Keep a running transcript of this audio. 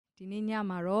ဒီနေ့ည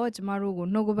မှာတော့ကျမတို့ကို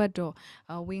နှုတ်ကပတ်တော်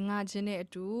ဝင်ငါခြင်းနဲ့အ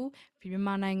တူမြန်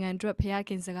မာနိုင်ငံအတွက်ဖခ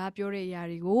င်စကားပြောတဲ့အရာ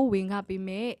တွေကိုဝင်ငါပေး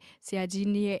မဲ့ဆရာကြီး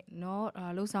ရဲ့เนาะ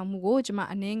လှုပ်ဆောင်မှုကိုကျမ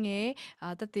အနှင်းငယ်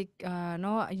တသက်เน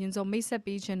าะအရင်ဆုံးမိတ်ဆက်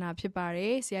ပေးချင်တာဖြစ်ပါတ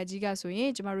ယ်ဆရာကြီးကဆိုရင်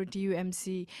ကျမတို့ DUMC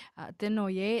အသင်း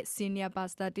တော်ရဲ့ senior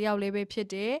pastor တယောက်လည်းပဲဖြစ်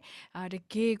တယ်တ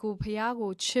ကယ်ကိုဖခင်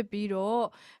ကိုချစ်ပြီးတော့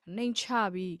နှိမ်ချ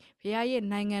ပြီးဖခင်ရဲ့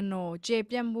နိုင်ငံတော်ကျေ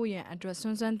ပြတ်မှုရန်အတွက်ဆွ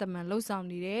မ်းဆွမ်းတမန်လှုပ်ဆောင်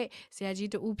နေတဲ့ဆရာကြီး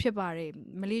တူဖြစ်ပါတယ်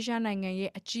မလေးရှားနိုင်ငံ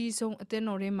ရဲ့အကြီးဆုံးအသင်း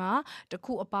တော်တွေမှာတ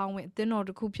ခုအပေါင်းဝင်အသင်းတော်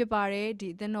တစ်ခုဖြစ်ပါတယ်ဒီ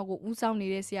အသင်းတော်ကိုဦးဆောင်နေ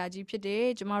တဲ့ဆရာကြီးဖြစ်တယ်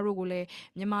ကျမတို့ကိုလည်း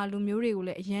မြန်မာလူမျိုးတွေကိုလ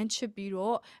ည်းအရန်ချစ်ပြီး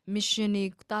တော့ mission တွေ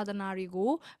သာသနာတွေ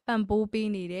ကိုပံ့ပိုးပေး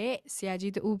နေတဲ့ဆရာ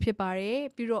ကြီးတူဖြစ်ပါတယ်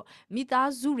ပြီးတော့မိ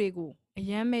သားစုတွေကိုအ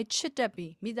ရန်မဲ့ချစ်တက်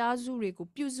ပြီးမိသားစုတွေကို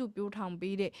ပြုစုပြောထောင်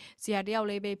ပေးတဲ့ဆရာတယောက်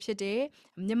လေးပဲဖြစ်တယ်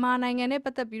မြန်မာနိုင်ငံနဲ့ပ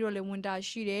တ်သက်ပြီးတော့လည်းဝန်တာ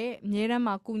ရှိတယ်အများတန်း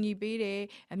မှာကူညီပေးတယ်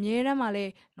အများတန်းမှာလ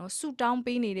ည်းနော်ဆုတောင်း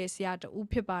ပေးနေတဲ့ဆရာတူ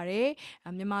ဖြစ်ပါတယ်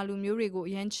မြန်မာလူမျိုးတွေကို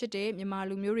အရန်ချစ်တယ်မြန်မာ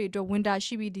လူမျိုးတွေအတွက်ဝန်တာ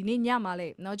ရှိပြီးဒီနေ့ညမှာလ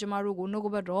ည်းเนาะကျမတို့ကိုနှုတ်က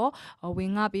ပတ်တော်ဝ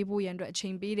င်ငါပေးဖို့ရန်အတွက်အချိ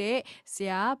န်ပေးတဲ့ဆ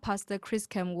ရာ Pastor Chris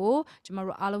Kam ကိုကျမ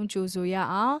တို့အားလုံးကြိုဆိုရ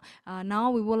အောင်now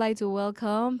we would like to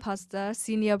welcome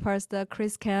Senior Pastor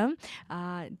Chris Kam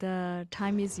the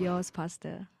time is yours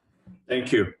Pastor Thank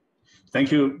you.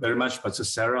 Thank you very much, Pastor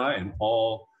Sarah, and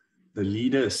all the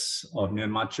leaders of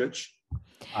Myanmar Church.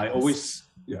 I always,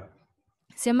 yeah.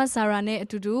 ဆရာမဆာရာနဲ့အ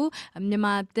တူတူမြန်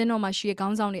မာတင်းတော်မှာရှိတဲ့ခေါ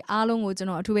င်းဆောင်တွေအားလုံးကိုကျွန်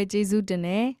တော်အထူးပဲကျေးဇူးတင်တ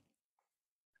ယ်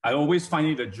I always find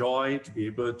it a joy to be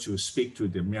able to speak to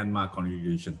the Myanmar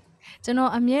congregation. ကျွန်တော်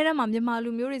အမြဲတမ်းမြန်မာ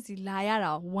လူမျိုးတွေစီလာရ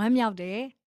တာဝမ်းမြောက်တယ်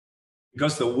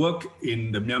Because the work in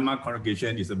the Myanmar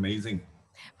congregation is amazing.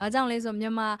 ဘာကြောင့်လဲဆိုမြ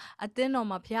န်မာအသင်းတော်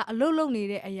မှာဖခင်အလုပ်လုပ်နေ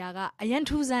တဲ့အရာကအရန်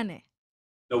ထူးဆန်းတယ်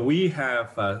We have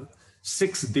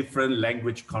 6 different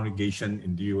language congregation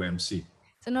in the UMC.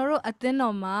 ကျွန်တော်တို့အသင်း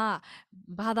တော်မှာ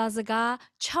ဘာသာစကား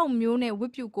6မျိုးနဲ့ဝ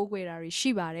တ်ပြုကိုးကွယ်တာတွေ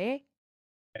ရှိပါတယ်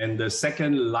And the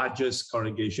second largest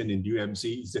congregation in the UMC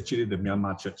is actually the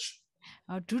Myanmar Church.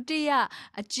 ဒုတိယ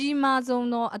အကြီးမားဆုံး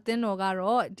သောအသင်းတော်က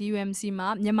တော့ DUMC မှာ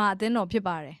မြန်မာအသင်းတော်ဖြစ်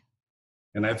ပါတယ်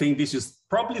And I think this is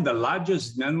probably the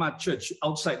largest Myanmar church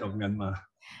outside of Myanmar.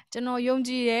 ကျွန်တော်ယုံ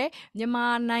ကြည်တယ်မြန်မာ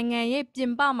နိုင်ငံရဲ့ပြ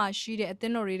င်ပမှာရှိတဲ့အသ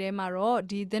င်းတော်တွေထဲမှာတော့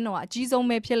ဒီအသင်းတော်ကအကြီးဆုံး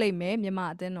ပဲဖြစ်လိမ့်မယ်မြန်မာ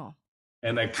အသင်းတော်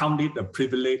And I count it a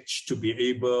privilege to be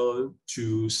able to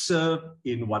serve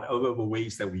in whatever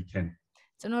ways that we can.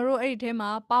 ကျွန်တော်တို့အဲ့ဒီထဲမှာ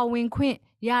ပါဝင်ခွင့်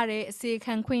ရတဲ့အစီ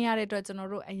ခံခွင့်ရတဲ့အတွက်ကျွန်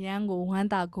တော်တို့အရန်ကိုဝမ်း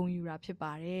သာဂုဏ်ယူတာဖြစ်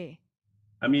ပါတယ်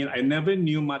I mean, I never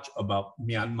knew much about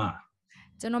Myanmar.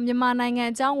 ကျွန်တော်မြန်မာနိုင်ငံ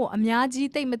အကြောင်းကိုအများကြီး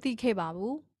သိမသိခဲ့ပါ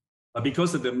ဘူး But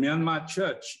because of the Myanmar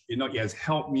church, it has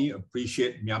helped me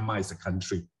appreciate Myanmar as a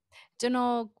country. ကျွန်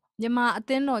တော်မြန်မာအသ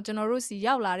င်းတော်ကျွန်တော်တို့စီ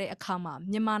ရောက်လာတဲ့အခါမှာ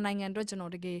မြန်မာနိုင်ငံအတွက်ကျွန်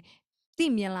တော်တကယ်သိ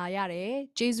မြင်လာရတယ်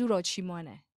ကျေးဇူးတော်ချီးမွမ်းတ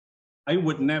ယ် I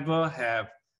would never have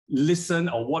listened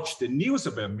or watched the news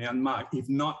about Myanmar if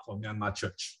not for Myanmar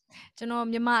church. ကျွန်တော်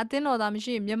မြန်မာအသင်းတော်သားမ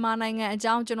ရှိရင်မြန်မာနိုင်ငံအ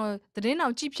ကြောင်းကျွန်တော်သတင်း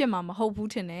တော်ကြည့်ဖြစ်မှာမဟုတ်ဘူး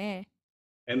ထင်တယ်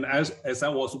And as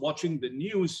I was watching the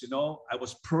news, I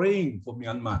was praying for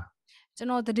Myanmar. ကျွန်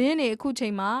တော်သတင်းတွေအခုချိ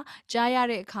န်မှာကြားရ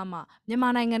တဲ့အခါမှာမြန်မာ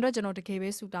နိုင်ငံအတွက်ကျွန်တော်တကယ်ပဲ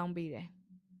ဆုတောင်းပေးတယ်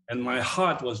And my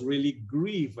heart was really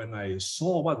grieved when I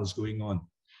saw what was going on.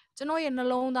 ကျွန်တော်ရဲ့နှ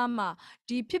လုံးသားမှာ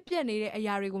ဒီဖြစ်ပျက်နေတဲ့အ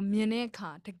ရာတွေကိုမြင်တဲ့အခါ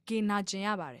တကယ်နာကျင်ရ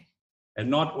ပါတယ် And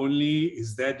not only is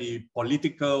there the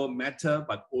political matter,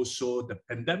 but also the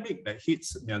pandemic that hits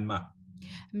Myanmar.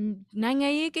 နိုင်ငံ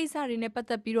ရေးကိစ္စတွေနဲ့ပတ်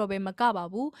သက်ပြီးတော့ပဲမကပါ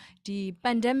ဘူးဒီ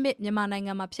pandemic မြန်မာနိုင်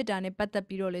ငံမှာဖြစ်တာနဲ့ပတ်သက်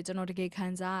ပြီးတော့လေကျွန်တော်တကယ်ခံ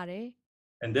စားရတယ်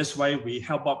And that's why we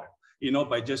help out,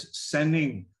 by just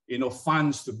sending,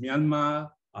 funds to Myanmar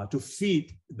to feed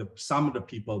some of the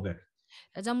people there.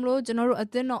 ဒါကြောင့်မလို့ကျွန်တော်တို့အ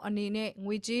သင်းတော်အနေနဲ့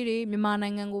ငွေကြေးတွေမြန်မာ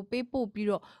နိုင်ငံကိုပေးပို့ပြီး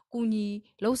တော့ကူညီ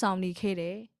လှုပ်ဆောင်နေခဲ့တ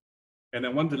ယ် And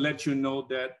I want to let you know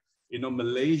that,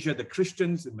 Malaysia, the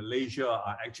Christians in Malaysia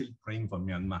are actually praying for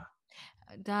Myanmar.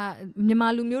 ဒါမြန်မာ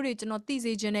လူမျိုးတွေကျွန်တော်သိ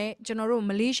စေခြင်းနဲ့ကျွန်တော်တို့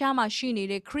မလေးရှားမှာရှိနေ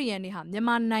တဲ့ခရစ်ယာန်တွေဟာမြန်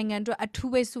မာနိုင်ငံအတွက်အ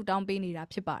ထူးပဲဆုတောင်းပေးနေတာ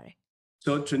ဖြစ်ပါတယ်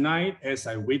So tonight, as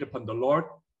I wait upon the Lord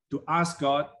to ask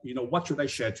God, what should I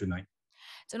share tonight?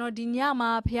 ကျွန်တော်ဒီည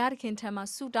မှာဘုရားသခင်ထံမှာ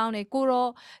ဆုတောင်းတယ်ကိုရော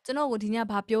ကျွန်တော်ကိုဒီည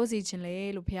ဘာပြောစီခြင်းလဲ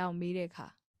လို့ဘုရားကိုမေးတဲ့အခါ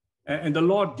And the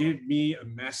Lord gave me a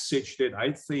message that I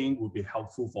think would be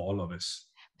helpful for all of us.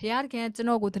 ဘုရားသခင်ကျွန်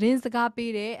တော်ကိုသတင်းစကား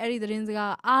ပေးတယ်အဲ့ဒီသတင်းစ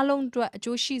ကားအားလုံးအတွက်အ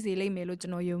ကျိုးရှိစေလိမ့်မယ်လို့ကျွ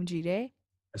န်တော်ယုံကြည်တယ်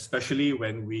Especially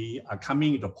when we are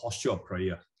coming into the posture of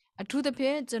prayer. အထူးသဖြ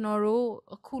င့်ကျွန်တော်တို့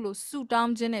အခုလိုဆုတော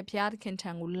င်းခြင်းနဲ့ဘုရားသခင်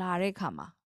ထံကိုလာတဲ့အခါမှာ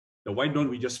So why don't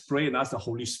we just pray and ask the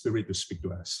Holy Spirit to speak to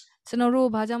us? ကျွန်တော်တို့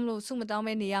ဘာကြောင့်မလို့ဆုမတောင်း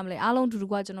မဲနေရမလဲအားလုံးတူတူ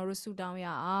ကကျွန်တော်တို့ဆုတောင်းရ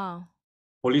အောင်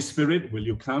Holy Spirit, will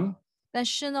you come တန်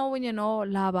ရှင်သောဝိညာဉ်တော်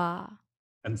လာပါ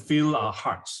and fill our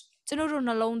hearts, ကျွန်တော်တို့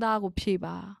နှလုံးသားကိုဖြည့်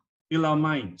ပါ fill our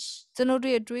minds, ကျွန်တော်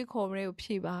တို့ရဲ့တွေးခေါ်မှုတွေကိုဖြ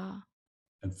ည့်ပါ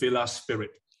and fill our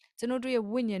spirit, ကျွန်တော်တို့ရဲ့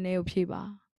ဝိညာဉ်ထဲကိုဖြည့်ပါ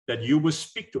that you will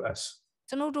speak to us,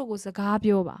 ကျွန်တော်တို့ကိုစကား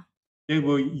ပြောပါ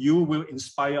you will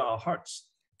inspire our hearts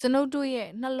ကျွန်တော်တို့ရဲ့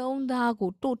နှလုံးသားကို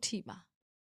တို့ထိပါ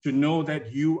to know that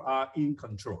you are in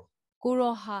control. ကို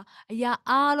ရောဟာအရာ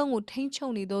အားလုံးကိုထိန်းချု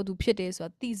ပ်နေတော်သူဖြစ်တယ်ဆိုတာ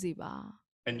သိစေပါ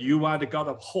And you are the God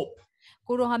of hope,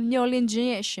 ကိုရောဟာမျှော်လင့်ခြင်း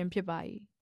ရဲ့အရှင်ဖြစ်ပါ၏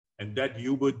 and that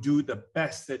you will do the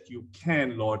best that you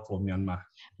can, Lord, for Myanmar.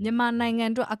 မြန်မာနိုင်ငံ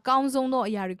အတွက်အကောင်းဆုံးသော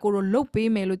အရာတွေကိုရောလုပ်ပေး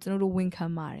မယ်လို့ကျွန်တော်တို့ဝန်ခံ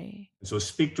ပါတယ် So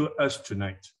speak to us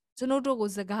tonight. ကျွန်တော်တို့ကို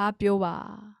စကားပြောပါ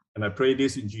And I pray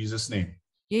this in Jesus' name.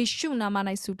 ယေရှုနာမ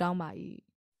၌ဆုတောင်းပါ၏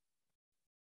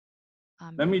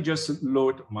 Let me just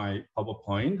load my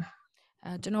PowerPoint.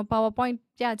 ကျွန်တော် PowerPoint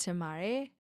ပြချင်ပါတယ်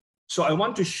So I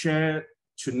want to share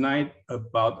tonight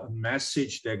about a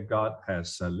message that God has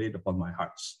laid upon my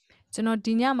heart. ကျွန်တော်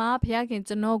ဒီညမှာဘုရားခင်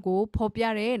ကျွန်တော်ကိုဖော်ပြ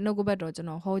တဲ့နှုတ်ကပတ်တော်ကျွန်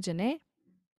တော်ဟောခြင်းနဲ့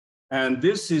And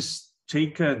this is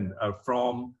taken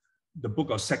from the book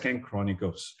of 2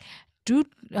 Chronicles.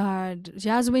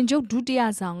 ရာဇဝင်ကျုပ်ဒုတိယ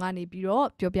ဆောင်ကနေပြီးတော့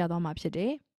ပြောပြသွားမှာဖြစ်တ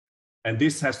ယ် And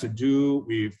this has to do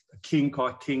with a king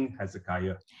called King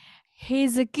Hezekiah. ဟေ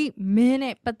ဇကိမင်း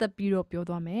နဲ့ပတ်သက်ပြီးတော့ပြော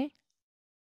သွားမယ်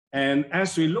And as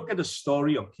we look at the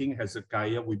story of King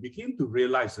Hezekiah, we begin to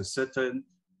realize a certain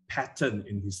pattern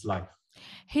in his life.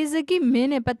 ဟေဇကိမ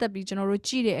င်းနဲ့ပတ်သက်ပြီးကျွန်တော်တို့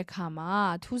ကြည့်တဲ့အခါမှာ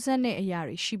ထူးဆန်းတဲ့အရာ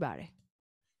တွေရှိပါတယ်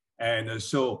And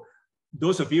so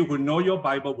those of you who know your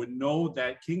Bible will know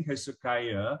that King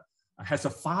Hezekiah has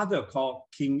a father called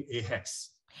King Ahaz.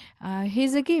 ဟေ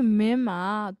ဇကိမင်းမှာ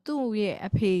သူ့ရဲ့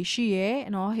အဖေရှိရဲ့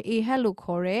နော်အေဟက်လို့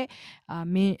ခေါ်တဲ့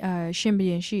မင်းရှင်ဘု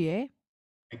ရင်ရှိရဲ့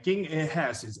And King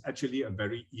Ahaz is actually a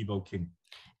very evil king.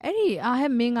 အဲ့ဒီအာဟ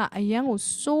က်မင်းကအရန်ကို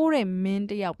စိုးတဲ့မင်း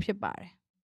တစ်ယောက်ဖြစ်ပါတယ်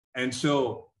And so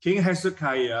King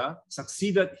Hezekiah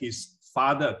succeeded his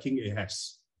father, King Ahaz.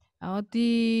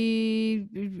 ဒီ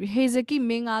ဟေဇကိ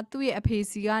မင်းကသူ့ရဲ့အဖေ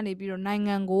စီကနေပြီးတော့နိုင်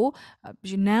ငံကို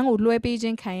နန်းကိုလွှဲပေးခြ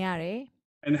င်းခံရတယ်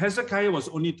And Hezekiah was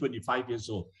only 25 years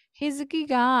old. ဟေဇကိ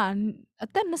ကအ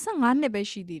သက်25နှစ်ပဲ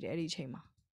ရှိသေးတယ်အဲ့ဒီအချိန်မှာ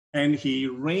And he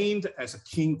reigned as a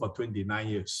king for 29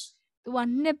 years. သူက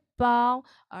နှစ်ပေါင်း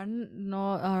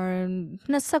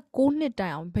29နှစ်တို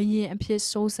င်အောင်ဘုရင်အဖြစ်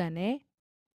စိုးစံတယ်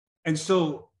And so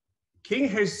King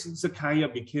Hezekiah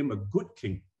became a good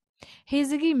king. ဟေ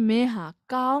ဇကိမင်းဟာ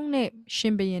ကောင်းတဲ့ရှ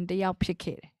င်ဘုရင်တစ်ယောက်ဖြစ်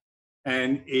ခဲ့တယ်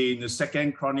And in the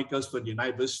 2 Chronicles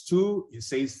 29 verse 2, it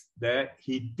says that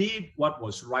he did what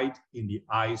was right in the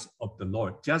eyes of the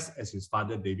Lord, just as his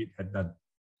father David had done.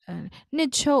 နှ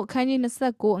စ်ချုပ်ခန်းကြီး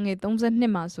29အငယ်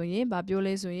32မှာဆိုရင်ဗာပြော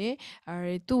လဲဆိုရင်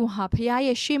သူဟာဖခင်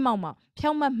ရဲ့ရှေ့မှောက်မှာ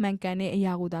ဖြောင့်မတ်မှန်ကန်တဲ့အ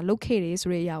ရာကိုသာလုပ်ခဲ့တယ်ဆို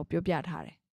တဲ့အရာကိုပြောပြထားတ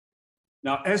ယ်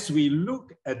Now, as we look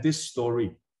at this story,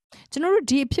 ကျွန်တော်တို့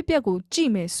ဒီအဖြစ်အပျက်ကိုကြ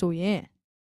ည့်မယ်ဆိုရင်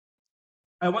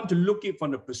I want to look it from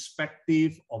the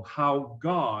perspective of how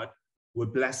God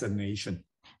will bless a nation.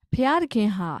 ဖခင်သခင်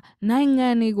ဟာနိုင်ငံ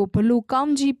တွေကိုဘယ်လိုကော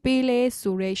င်းကြီးပေးလဲ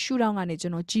ဆိုတဲ့ရှုထောင့်ကနေကျွ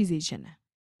န်တော်ကြည့်စေချင်တယ်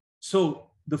So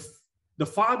the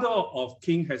father of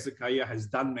King Hezekiah has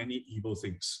done many evil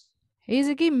things. ဟေဇ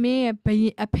ကိမင်းရဲ့ဘုရ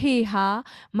င်အဖေဟာ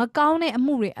မကောင်းတဲ့အ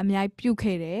မှုတွေအများကြီးပြု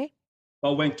ခဲ့တယ်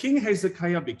But when King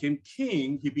Hezekiah became king,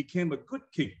 he became a good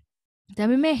king. ဒါ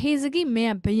ပေမဲ့ဟေဇကိမ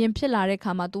င်းကဘုရင်ဖြစ်လာတဲ့အ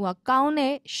ခါမှာသူကကောင်း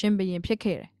တဲ့ရှင်ဘုရင်ဖြစ်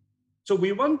ခဲ့တယ် So we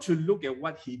want to look at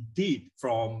what he did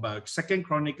from 2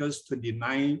 Chronicles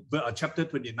 29, chapter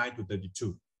 29 to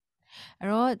 32. အဲ့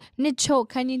တော့နှစ်ချုပ်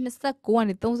ခန်းကြီး29က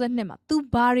နေ32မှာသူ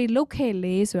ဘာတွေလုပ်ခဲ့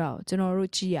လဲဆိုတာကိုကျွန်တော်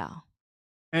တို့ကြည့်ရအောင်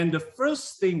And the first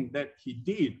thing that he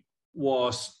did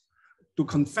was to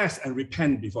confess and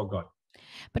repent before God.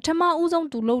 ပထမဦးဆုံး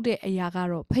သူလုပ်တဲ့အရာက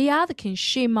တော့ဖခင်သခင်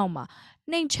ရှေ့မှောက်မှာ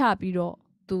နှိမ်ချပြီးတော့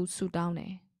သူဆုတောင်းတ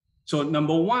ယ် So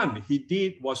number one he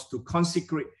did was to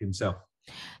consecrate himself.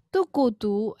 သူကိုယ်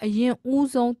သူအရင်ဦး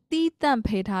ဆုံးတီးတန့်ဖ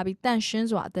ယ်ထားပြီးတန့်ရှင်း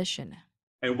စွာအသက်ရှင်တယ်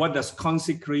And what does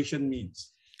consecration means?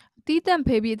 တီးတန့်ဖ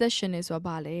ယ်ပြီးအသက်ရှင်နေဆိုတာ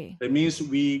ဘာလဲ That means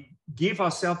we give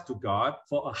ourselves to God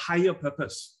for a higher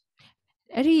purpose.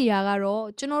 အဲ့ဒီအရာကတော့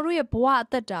ကျွန်တော်တို့ရဲ့ဘဝအ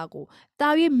သက်တာကိုတာ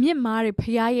၍မြင့်မားတဲ့ဖခ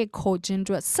င်ရဲ့ခေါ်ခြင်းအ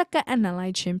တွက်စက္ကန့်အနံလို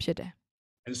က်ခြင်းဖြစ်တယ်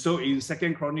And so in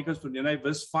 2 Chronicles 29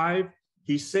 verse 5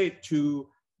 he said to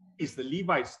the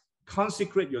Levites,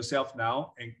 consecrate yourself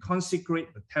now and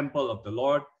consecrate the temple of the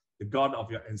Lord, the God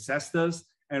of your ancestors,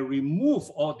 and remove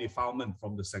all defilement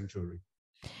from the sanctuary.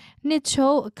 နှစ်ချု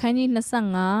ပ်အခန်းကြီး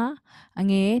25အ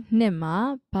ငယ်1မှာ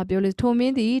ဘာပြောလဲထိုမ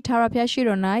င်းသည်ထာဝရဘုရားရှိ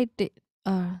တော်၌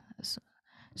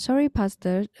sorry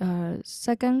pastor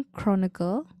 2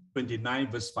 Chronicle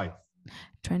 29 verse 5.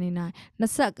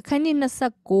 29အခန်းကြီး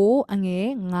29အငယ်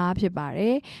5ဖြစ်ပါတ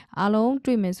ယ်အားလုံး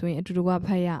တွေ့မယ်ဆိုရင်အတူတူကဖ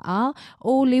တ်ရအောင်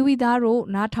အိုလေဝိသားတို့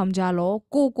နားထောင်ကြလော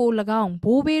ကို၎င်း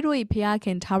ဘိုးဘေးတို့၏ဖျားခ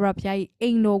င်ထာဝရဘုရား၏အိ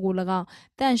မ်တော်ကို၎င်း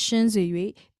တန့်ရှင်းစေ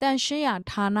၍တန့်ရှင်းရာ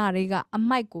ဌာနတွေကအ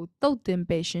မိုက်ကိုတုတ်တင်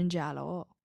ပယ်ရှင်းကြလော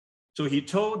So he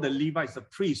told the Levites, the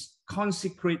priests,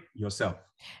 consecrate yourself.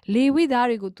 လေဝိသား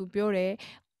တွေကိုသူပြောတယ်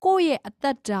ကိုယ့်ရဲ့အသ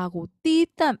က်တာကိုတီး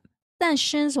တန့်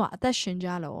ရှင်းစွာအသက်ရှင်ကြ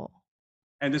လော့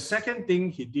And the second thing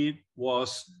he did was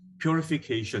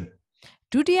purification.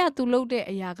 ဒုတိယသူလုပ်တဲ့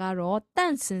အရာကတော့တ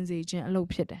န့်စင်စေခြင်းအလုပ်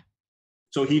ဖြစ်တယ်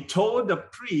So he told the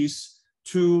priests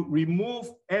to remove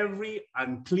every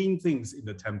unclean things in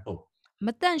the temple. မ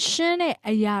တန့်ရှင်းတဲ့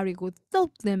အရာတွေကိုသု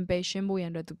တ်သင်ပယ်ရှင်းဖို့ရ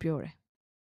န်အတွက်သူပြောတယ်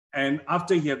And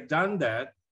after he had done that,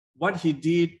 what he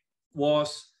did was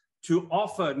to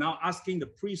offer, now asking the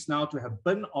priests now to have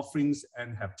burnt offerings and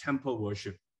have temple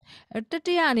worship. တ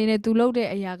တိယအနေနဲ့သူလုပ်တဲ့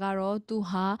အရာကတော့သူ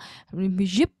ဟာ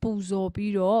ရစ်ပူဇော်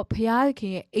ပြီးတော့ဘုရားခ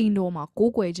င်ရဲ့အိမ်တော်မှာ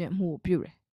ကိုးကွယ်ခြင်းအမှုကိုပြုတ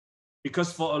ယ် Because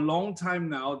for a long time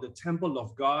now, the temple of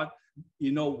God,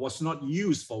 was not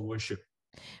used for worship.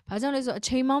 ဘာကြောင့်လဲဆိုအ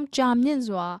ချိန်မောင်းကြာမြင့်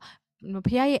စွာ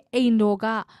ဘုရားရဲ့အိမ်တော်က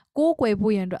ကိုးကွယ်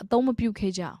ဖို့ရန်အတွက်အသုံးမပြု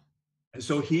ခဲ့ကြအောင် And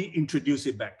so he introduced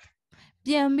it back.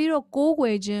 ပြန်ပြီးတော့ကိုးကွ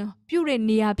ယ်ခြင်းပြုတဲ့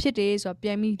နေရာဖြစ်တယ်ဆိုတာပြ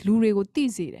န်ပြီးလူတွေကိုသိ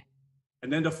စေတယ် And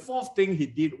then the fourth thing he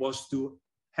did was to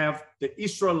have the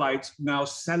Israelites now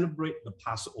celebrate the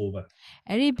Passover.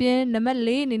 အဲ့ဒီပြင်နံပါတ်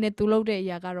၄အနေနဲ့သူလုပ်တဲ့အ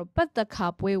ရာကတော့ပတ်သက်ခါ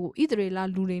ပွဲကိုဣသရေလ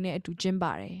လူတွေနဲ့အတူကျင်း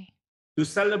ပါတယ် To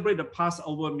celebrate the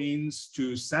Passover means to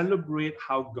celebrate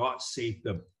how God saved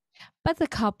them. ပတ်သ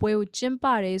က်ခါပွဲကိုကျင်း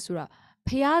ပါတယ်ဆိုတာ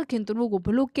ဘုရားခင်သူတို့ကိုဘ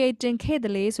လို့ကယ်တင်ခဲ့တ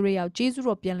ယ်လဲဆိုတဲ့အရာကိုကျေးဇူး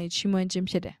တော်ပြန်လည်ချီးမွမ်းခြင်း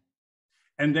ဖြစ်တယ်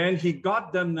And then he got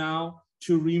them now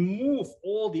to remove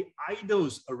all the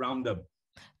idols around them.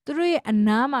 သူတို့ရဲ့အ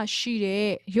နားမှာရှိတဲ့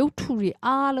ရုပ်ထုတွေ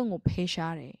အားလုံးကိုဖယ်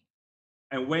ရှားတယ်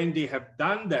And when they have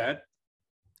done that,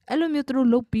 အဲ့လိုမျိုးသူတို့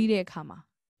လုပ်ပြီးတဲ့အခါမှာ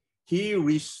he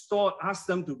asked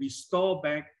them to restore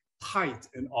back tithe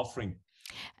and offering.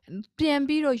 ပြန်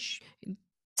ပြီးတော့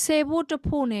ဆေဖို့တ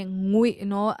ဖို့နဲ့ငွေ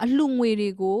နော်အလှငွေတွေ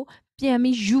ကိုပြန်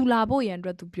ပြီးယူလာဖို့ရန်အတွ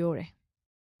က်သူပြောတယ်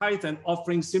Tithe and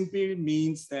offering simply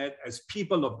means that as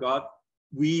people of God,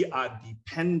 we are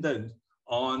dependent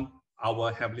on our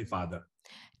Heavenly Father.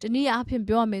 တနည်းအားဖြင့်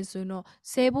ပြောရမယ်ဆိုရင်တော့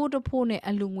ဆေဖို့တဖို့နဲ့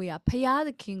အလှငွေကဖရာသ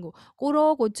ခင်ကို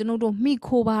တော်ကိုကျွန်တော်တို့မိ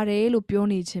ခိုပါတယ်လို့ပြော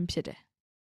နေခြင်းဖြစ်တယ်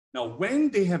Now, when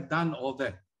they have done all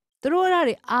that, သူတို့အဲ့ဒါ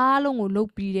တွေအားလုံးကိုလုပ်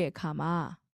ပြီးတဲ့အခါမှာ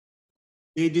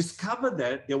they discovered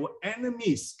that there were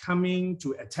enemies coming to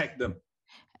attack them.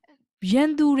 ရန်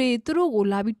သူတွေသူတို့ကို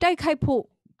လာပြီးတိုက်ခိုက်ဖို့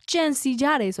ကြံစီကြ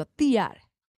တယ်ဆိုတော့သိရတယ်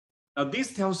Now, this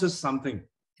tells us something,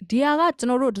 ဒီဟာကကျွန်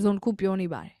တော်တို့တစ်စုံတစ်ခုပြောနေ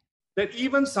ပါတယ် that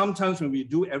even sometimes when we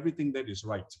do everything that is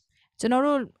right, ကျွန်တော်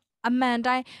တို့အမှန်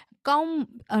တိုင်းကော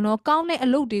င်းတဲ့အ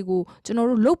လုပ်တွေကိုကျွန်တော်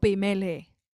တို့လုပ်ပေမဲ့လေ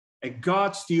and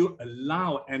God still allow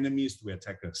enemies to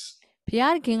attack us. ဘု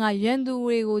ရားခင်ကရန်သူ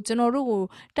တွေကိုကျွန်တော်တို့ကို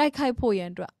တိုက်ခိုက်ဖို့ရန်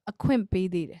အတွက်အခွင့်ပေး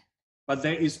သေးတယ် But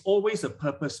there is always a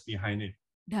purpose behind it.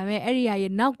 ဒါပေမဲ့အဲ့ဒီ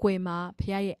ရဲ့နောက်ွယ်မှာဘု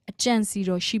ရားရဲ့အကြံစီ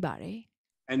တော်ရှိပါတယ်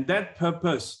And that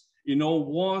purpose,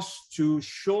 was to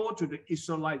show to the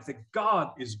Israelites that God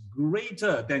is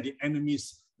greater than the enemies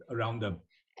around them.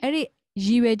 အဲ့ဒီရ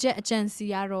ည်ရွယ်ချက်အကြံစီ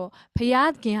ကတော့ဘု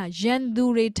ရားခင်ဟာရန်သူ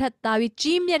တွေထက်သာပြီး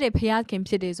ကြီးမြတ်တဲ့ဘုရားခင်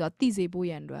ဖြစ်တယ်ဆိုတာသိစေဖို့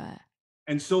ရန်အတွက်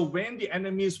And so when the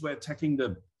enemies were attacking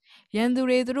them, ရန်သူ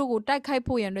တွေသူတို့ကိုတိုက်ခိုက်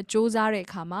ဖို့ရန်အတွက်စ조사တဲ့အ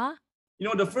ခါမှာ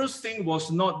the first thing was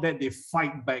not that they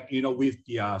fight back, with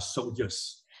their soldiers.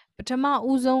 ပထမ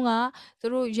ဦးဆုံးကသူ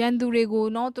တို့ရန်သူတွေကို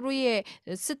သူတို့ရဲ့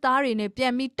စစ်သားတွေနဲ့ပြ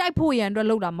န်ပြီးတိုက်ဖို့ရန်အတွက်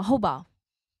လုပ်တာမဟုတ်ပါဘူး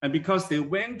And because they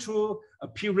went through a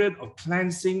period of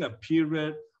cleansing, a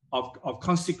period of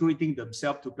consecrating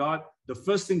themselves to God, the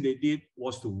first thing they did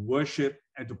was to worship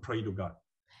and to pray to God.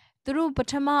 သူတို့ပ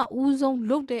ထမဦးဆုံး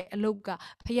လုပ်တဲ့အလုပ်က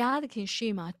ဘုရားသခင်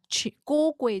ရှေ့မှာ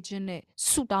ကိုးကွယ်ခြင်းနဲ့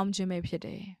ဆုတောင်းခြင်းပဲဖြစ်တ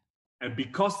ယ် And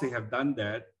because they have done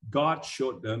that, God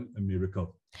showed them a miracle.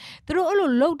 သူတို့အဲ့လို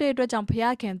လုပ်တဲ့အတွက်ကြောင့်ဘု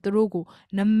ရားခင်သူတို့ကို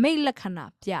နမိတ်လက္ခဏာ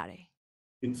ပြတယ်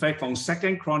In fact, from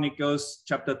 2 Chronicles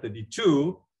chapter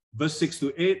 32, verse 6 to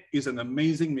 8 is an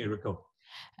amazing miracle.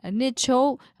 နှစ်ချုပ်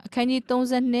အခန်းကြီး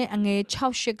32အငယ်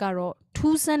6-8ကတော့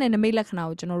ထူးဆန်းတဲ့နမိတ်လက္ခဏာ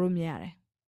ကိုကျွန်တော်တို့မြင်ရတယ်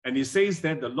And it says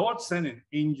that the Lord sent an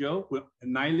angel who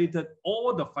annihilated all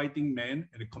the fighting men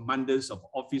and the commanders of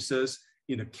officers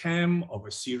in the camp of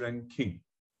a Syrian king.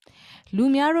 လူ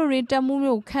များတို့ရေတက်မှု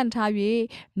မျိုးခန့်ထား၍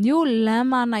မြို့လမ်း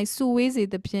မ၌စုဝေးစေ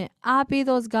သဖြင့်အားပေး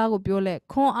သောစကားကိုပြောလက်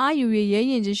ခွန်အားယူ၍ရဲ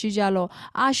ရင်ခြင်းရှိကြလော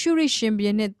အာရှုရိရှင်ဘုရ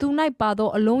င်နှင့်သူ၌ပါသော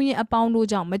အလုံးရင်အပေါင်းတို့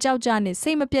ကြောင့်မကြောက်ကြနှင့်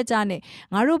စိတ်မပြတ်ကြနှင့်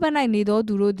ငါတို့ဘက်၌နေသော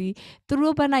သူတို့သည်သူ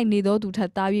တို့ဘက်၌နေသောသူထ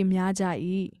က်သာ၍များကြ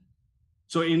၏.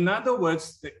 So in other words,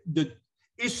 the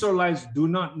Israelites do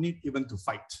not need even to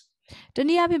fight. တန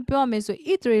ည်းအားဖြင့်ပြောရမယ်ဆို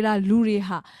ဣသရေလလူတွေ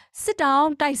ဟာစစ်တော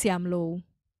င်းတိုက်ဆရာမလို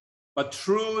But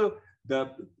through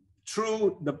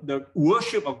the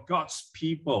worship of God's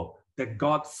people, that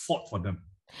God fought for them.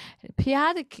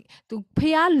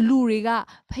 ဖျားလူတွေက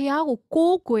ဖျားကို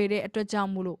ကိုးကွယ်တဲ့အတွက်ကြော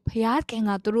င့်မို့လို့ဖျားခင်က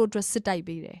သူတို့အတွက်စစ်တိုက်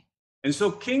ပေးတယ် And so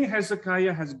King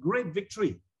Hezekiah has great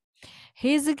victory.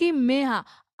 ဟေဇကိမင်းဟာ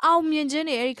အောင်မြင်ခြင်း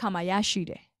တွေအဲ့ဒီခါမှာရရှိ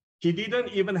တယ် He didn't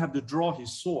even have to draw his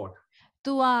sword.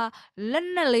 तू ဟာလက်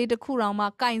နက်လေးတစ်ခုတောင်မှ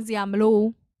ကင်စရာမလို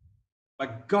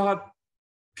But God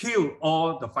killed all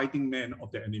the fighting men of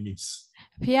the enemies.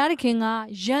 ဖျားသခင်က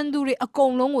ရန်သူတွေအကု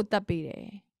န်လုံးကိုတတ်ပေးတယ်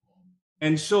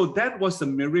And so that was the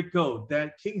miracle that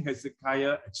King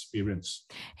Hezekiah experienced.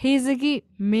 ဟေဇကိ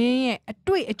မင်းရဲ့အ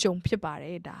တွေ့အကြုံဖြစ်ပါတ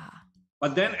ယ်ဒါ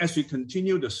But then as we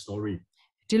continue the story,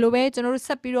 ဒီလိုပဲကျွန်တော်တို့ဆ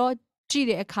က်ပြီးတော့ကြည့်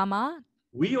တဲ့အခါမှာ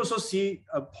we also see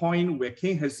a point where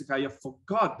King Hezekiah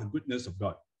forgot the goodness of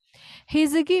God. ဟေ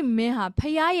ဇကိမင်းဟာ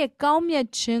ဖျားရဲ့ကောင်းမြတ်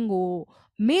ခြင်းကို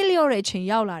မေ့လျော့တဲ့အချိန်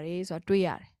ရောက်လာတယ်ဆိုတာတွေ့ရ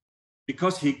တယ်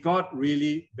Because he got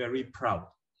really very proud.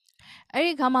 အဲ့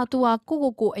ဒီခါမှာ तू ဟာ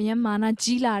ကိုအယံမာန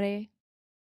ကြီးလာတယ်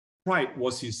Pride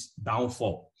was his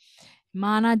downfall.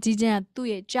 မာနကြီးခြင်းကသူ့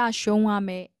ရဲ့ကြာရှုံးရမ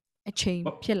ယ်အချိန်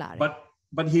ဖြစ်လာတယ်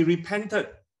But he repented.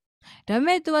 ဒါပေ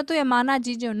မဲ့ तू ကသူ့ရဲ့မာန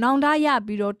ကြီးခြင်းကိုနောင်တရ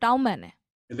ပြီးတော့တောင်းပန်တယ်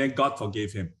And then God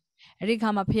forgave him. အဲ့ဒီခါ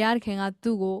မှာဖျားသခင်က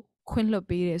သူ့ကိုခွင့်လွှတ်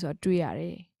ပေးတယ်ဆိုတာတွေ့ရတ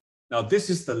ယ် Now, this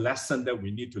is the lesson that we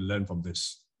need to learn from this.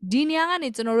 ဒီနေရာကနေ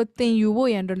ကျွန်တော်တို့သင်ယူဖို့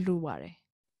ရန်အတွက်လိုပါတယ်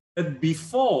That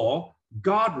before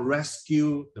God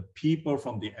rescued the people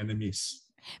from the enemies,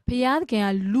 ဖျားသခင်က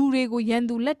လူတွေကိုရန်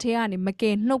သူလက်ထဲကနေမက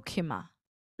ယ်နှုတ်ခင်မှာ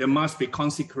there must be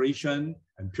consecration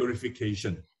and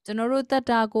purification. ကျွန်တော်တို့တတ်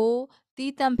တာကို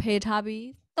တီးတန့်ဖယ်ထားပြီး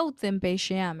တုတ်သင်ပေး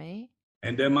ရှင်းရမယ်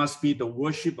And there must be the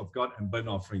worship of God and burnt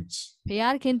offerings.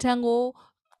 ဖျားသခင်ထံကို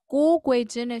ကိုးကွယ်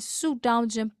ခြင်းနဲ့ဆုတောင်း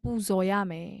ခြင်းပူဇော်ရ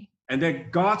မယ် And that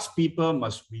God's people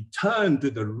must return to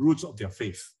the roots of their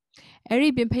faith. အဲ့ဒီ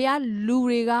ပြင်ဖျားလူ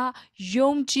တွေက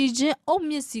ယုံကြည်ခြင်းအုတ်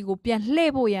မြစ်စီကိုပြန်လှ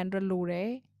ည့်ဖို့ရန်အတွက်လိုတ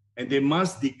ယ် And they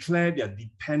must declare their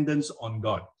dependence on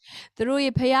God. သူတို့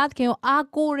ရဲ့ဖျားသခင်ကိုအား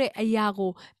ကိုးတဲ့အရာ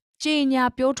ကိုကြေညာ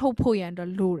ပြောထုတ်ဖို့ရန်အတွ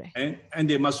က်လိုတယ် And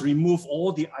they must remove all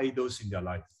the idols in their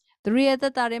life. သူတို့ရဲ့သ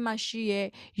က်တာထဲမှာရှိရဲ့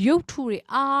ရုပ်ထုတွေ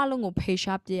အားလုံးကိုဖယ်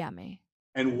ရှားပြရမယ်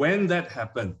And when that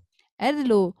happens, အဲ့ဒီ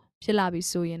လိုဖြစ်လာပြီ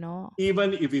ဆိုရင်တော့ even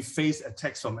if we face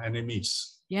attacks from enemies,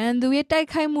 ရန်သူရဲ့တိုက်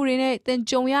ခိုက်မှုတွေနဲ့သင်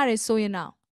ကြုံရတယ်ဆိုရင်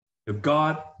တော့ the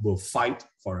God will fight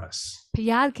for us.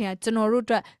 ဖျားသခင်ကကျွန်တော်တို့အ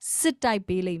တွက်စစ်တိုက်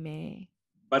ပေးလိမ့်မယ်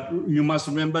But you must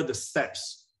remember the steps.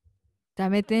 ဒါပေ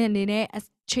မဲ့သင်အနေနဲ့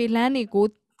ခြေလမ်းတွေကို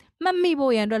မှတ်မိ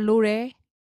ဖို့ရန်အတွက်လိုတယ်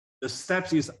The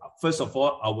steps is, first of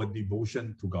all, our devotion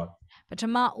to God. ပထ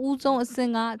မဦးဆုံးအဆ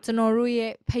င့်ကကျွန်တော်တို့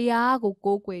ရဲ့ဖျားကို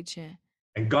ကိုးကွယ်ခြင်း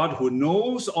And God, who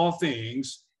knows all things,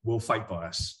 will fight for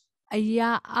us. အရာ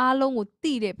အားလုံးကို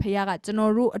သိတဲ့ဖျားကကျွန်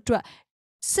တော်တို့အတွက်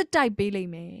စစ်တိုက်ပေးလိ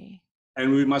မ့်မယ် And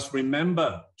we must remember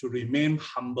to remain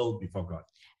humble before God.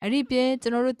 အဲ့ဒီပြင်ကျွ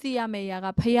န်တော်တို့သိရမယ့်အရာက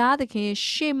ဖျားသခင်ရဲ့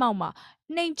ရှေ့မှောက်မှာ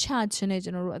နှိမ်ချခြင်းနဲ့ကျွ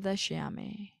န်တော်တို့အသက်ရှင်ရမ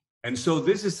ယ် And so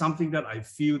this is something that I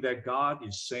feel that God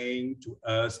is saying to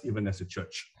us even as a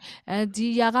church. ဒီ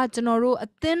အရာကကျွန်တော်တို့အ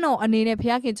သင်းတော်အနေနဲ့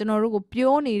ဖျားခင်ကျွန်တော်တို့ကို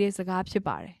ပြောနေတဲ့စကားဖြစ်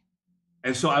ပါတယ်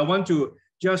And so I want to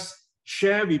just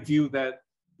share with you that,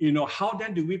 how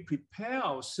then do we prepare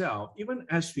ourselves even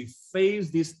as we face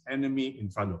this enemy in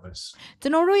front of us? ကျွ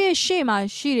န်တော်တို့ရဲ့ရှေ့မှာ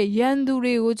ရှိတဲ့ရန်သူ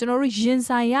တွေကိုကျွန်တော်တို့ရင်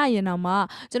ဆိုင်ရရင်တော့မှ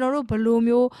ကျွန်တော်တို့ဘယ်လို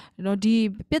မျိုးဒီ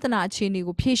ပြဿနာအခြေအနေ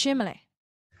ကိုဖြေရှင်းမလဲ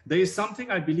There is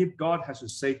something I believe God has to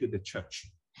say to the church.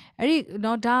 အဲ့ဒီ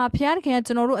ဒါဖျားသခင်က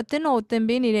ကျွန်တော်တို့အသင်းတော်ကိုသင်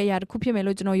ပေးနေတဲ့အရာတစ်ခုဖြစ်မယ်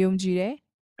လို့ကျွန်တော်ယုံကြည်တယ်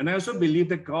And I also believe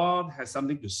that God has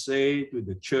something to say to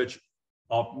the church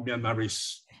of Myanmaris.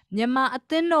 မြန်မာအ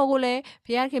သင်းတော်ကိုလည်း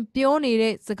ဖျားသခင်ပြောနေ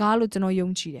တဲ့စကားလို့ကျွန်တော်ယုံ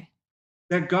ကြည်တယ်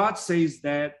That God says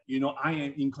that, I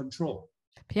am in control.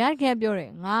 ဖျားသခင်ပြောတ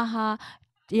ယ်ငါဟာ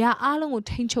တရားအားလုံးကို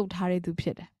ထိန်းချုပ်ထားတဲ့သူဖြ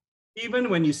စ်တယ် Even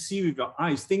when you see with your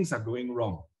eyes, things are going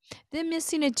wrong. သင်မျက်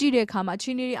စိနဲ့ကြည့်တဲ့အခါမှာအ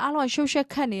ခြေအနေတွေအားလုံးရှုပ်ရှက်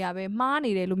ခတ်နေရပဲမှား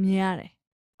နေတယ်လို့မြင်ရတယ်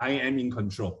I am in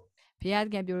control. ဘုရား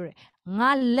ကပြောတယ်ငါ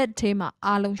လက်ထဲမှာ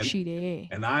အားလုံးရှိတယ်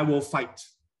And I will fight.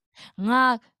 ငါ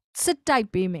စစ်တိုက်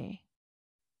ပေးမယ်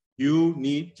You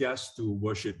need just to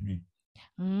worship me.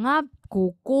 ငါကို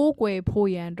ကိုးကွယ်ဖို့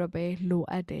ရန်အတွက်ပဲလို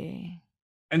အပ်တယ်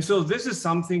And so this is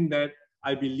something that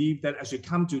I believe that as we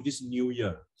come to this new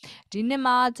year, ဒီနှစ်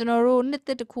မှာကျွန်တော်တို့နှစ်သ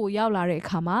က်တစ်ခုရောက်လာတဲ့အ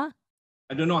ခါမှာ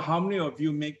I don't know how many of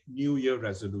you make New Year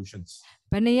resolutions.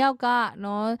 ဘယ်နှယောက်က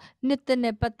နှစ်သက်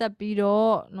နဲ့ပတ်သက်ပြီး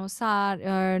တော့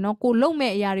ကိုလုံ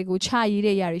မဲ့အရာတွေကိုချရည်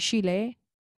တဲ့အရာတွေရှိလဲ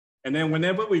And then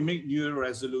whenever we make New Year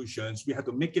resolutions, we have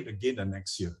to make it again the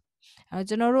next year.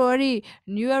 ကျွန်တော်တို့အဲ့ဒီ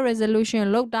New Year resolution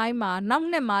လုပ်တိုင်းမှာနောက်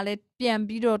နှစ်မှာလည်းပြန်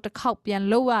ပြီးတော့တစ်ခေါက်ပြန်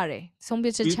လုပ်ရတယ်ဆုံးဖြ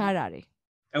တ်ချက်ချတာတွေ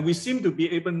And we seem to be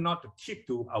able not to keep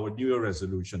to our New Year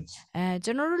resolutions.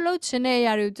 ကျွန်တော်တို့လုပ်ချင်တဲ့အ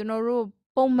ရာတွေကိုကျွန်တော်တို့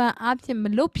ပုံမှန်အားဖြင့်မ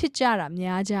လုပ်ဖြစ်ကြတာ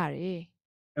များကြတယ်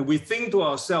And we think to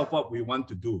ourselves what we want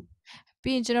to do.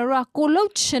 ပြီးရင်ကျွန်တော်တို့ကကိုလု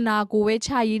ပ်ချင်တာကိုပဲချ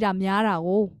ရေးတာများတာ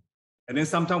ကို And then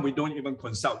sometimes we don't even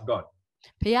consult God.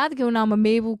 ဖျားသခင်ကမ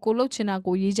မေးဘူးကိုလှုပ်ချင်တာ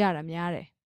ကိုရေးကြတာများတယ်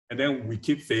And then we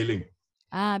keep failing.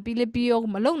 ပြီးလေပြီးရော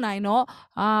မလုံနိုင်တော့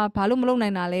ဘာလို့မလုံနို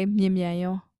င်တာလဲမြင်မြန်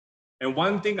ရော And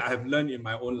one thing I have learned in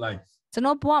my own life ကျွန်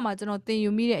တော်ဘဝမှာကျွန်တော်သင်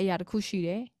ယူမိတဲ့အရာတစ်ခုရှိတ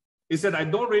ယ် is that I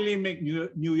don't really make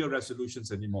New Year resolutions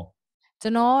anymore. ကျွ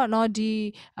န်တော်ဒီ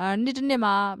နှစ်တစ်နှစ်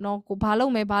မှာကိုဘာလု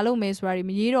ပ်မယ်ဆိုတာတွေ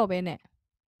မရေးတော့ဘဲနဲ့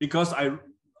Because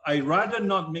I rather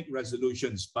not make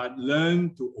resolutions but learn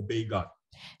to obey God.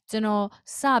 ကျွန်တော်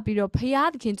စပြီးတော့ဖျား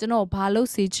သခင်ကျွန်တော်ဘာလုပ်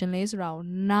စေချင်လဲဆိုတာကို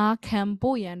နာခံ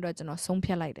ဖို့ရန်အတွက်ကျွန်တော်ဆုံးဖြ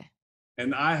တ်လိုက်တယ် And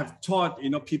I have taught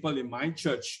people in my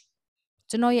church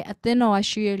ကျွန်တော်ရဲ့အသင်းတော်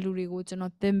ရှိတဲ့လူတွေကိုကျွန်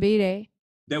တော်သင်ပေးတယ်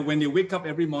that when they wake up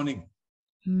every morning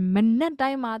မနက်တို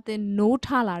င်းမှာသင်နိုးထ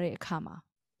လာတဲ့အခါမှာ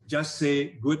just say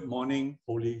good morning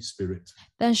Holy Spirit.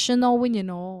 တန်ရှင်တော်ဝိညာဉ်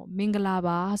တော်မင်္ဂလာ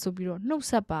ပါဆိုပြီးတော့နှုတ်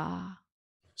ဆက်ပါ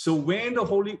So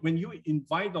when you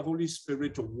invite the Holy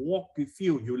Spirit to walk with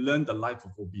you, you learn the life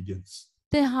of obedience.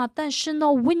 သင်ဟာတန်ရှင်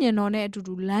တော်ဝိညာဉ်တော်နဲ့အတူ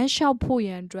တူလမ်းလျှောက်ဖို့ရ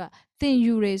န်အတွက်သင်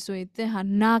ယူရဆိုရင်သင်ဟာ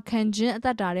နာခံခြင်းအသ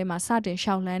က်တာထဲမှာစတင်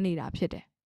လျှောက်လန်းနေတာဖြစ်တယ်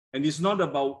And it's not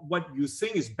about what you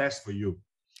think is best for you.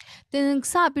 သင်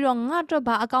စပြီးတော့ငါ့အတွက်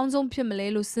ဘာအကောင်းဆုံးဖြစ်မလဲ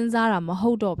လို့စဉ်းစားတာမဟု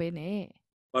တ်တော့ဘဲနဲ့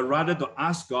But rather to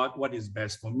ask God what is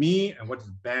best for me and what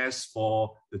is best for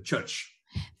the church.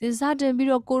 သင်စတင်ပြီး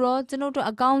တော့ကိုရောကျွန်တော်တို့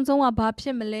အကောင်းဆုံးကဘာဖြ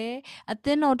စ်မလဲအသ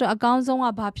င်းတော်တို့အကောင်းဆုံးက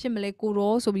ဘာဖြစ်မလဲကို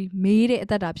ရောဆိုပြီးမေးတဲ့အ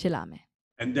သက်တာဖြစ်လာမယ်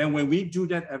And then when we do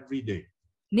that every day,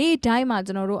 နေ့တိုင်းမှာ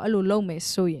ကျွန်တော်တို့အဲ့လိုလုပ်မယ်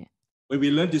ဆိုရင် when we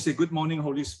learn to say good morning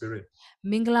Holy Spirit,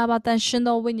 မင်္ဂလာပါတန်ရှင်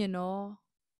တော်ဝိညာဉ်တော်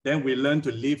then we learn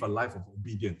to live a life of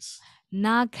obedience.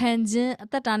 နာခံခြင်းအ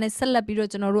သက်တာနဲ့ဆက်လက်ပြီးတော့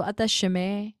ကျွန်တော်တို့အသက်ရှင်မ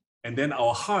ယ် And then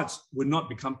our hearts will not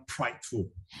become prideful.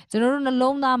 ကျွန်တော်တို့နှ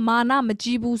လုံးသားမာနမ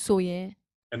ကြီးဘူးဆိုရင်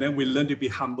And then we learn to be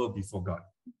humble before God.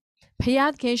 ဖျား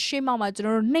သခင်ရှေ့မှောက်မှာကျွန်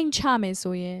တော်တို့နှိမ်ချမယ်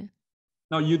ဆိုရင်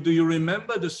Now, do you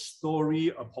remember the story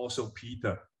of Apostle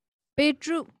Peter? ပေတ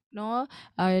ရု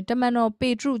တမန်တော်ပေ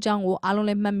တရုအကြောင်းကိုအားလုံး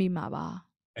လည်းမှတ်မိမှာပါ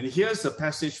And here's a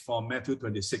passage from Matthew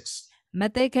 26, မ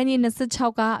ဿဲခန်းကြီး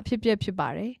26ကအဖြစ်ဖြစ်ပါ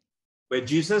တယ် where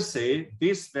Jesus said,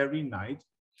 "This very night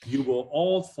you will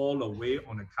all fall away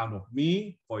on account of me,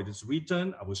 for it is written,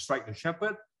 I will strike the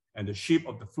shepherd, and the sheep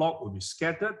of the flock will be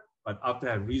scattered. But after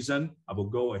I have risen, I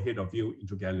will go ahead of you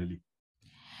into Galilee."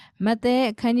 မဿဲ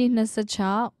ခန်းကြီး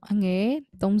26အငယ်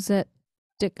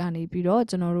31ကနေပြီးတော့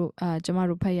ကျမ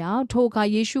တို့ဖတ်ရအောင်ထိုအခါ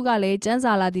ယေရှုကလည်းကျမ်း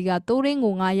စာလာသည်ကတိုးရင်း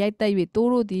ကိုငါရိုက်တက်၍တိုး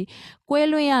တို့သည်ကွဲ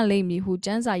လွင့်ရလိမ့်မည်ဟုကျ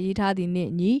မ်းစာရေးထားသည်နှ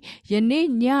င့်ညီယနေ့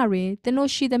ညတွင်သင်တို့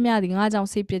ရှိသမျှသည်ငါကြောင့်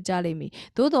စိတ်ပြကြလိမ့်မည်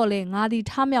သို့တော်လည်းငါသည်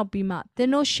ထမြောက်ပြီးမှသင်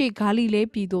တို့ရှေ့ဂါလိလဲ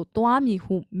ပြည်သို့သွားမည်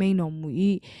ဟုမိန့်တော်မူ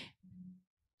၏.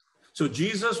 So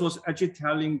Jesus was actually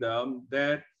telling them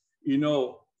that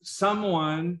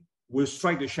someone will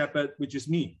strike the shepherd, which is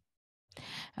me.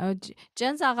 ကျ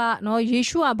မ်းစာကယေ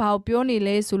ရှုကဘာကိုပြောနေ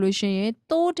လဲဆိုလို့ရှိရင်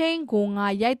တိုးထင်းကိုငါ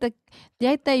ရိုက်တက်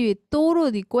၍တိုး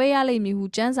တို့သည်ကွဲရလိမ့်မည်ဟု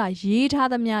ကျမ်းစာရေးထား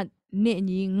သမျှနှင့်အ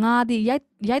ညီငါသည်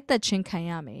ရိုက်တက်ခြင်းခံ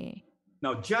ရမယ်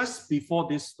Now just before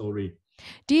this story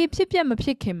ဒီဖြစ်ပျက်မဖြ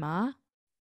စ်ခင်မှာ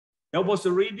there was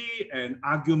already an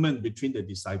argument between the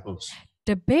disciples.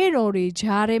 တပည့်တော်တွေ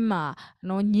ကြားထဲမှာ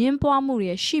ညှင်းပွားမှု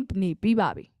တွေရှိနေပြီးပါ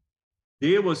ပြီ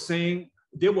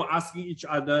They were asking each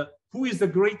other, who is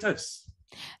the greatest?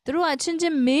 သူတို့အချင်းချ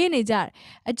င်းမေးနေကြတယ်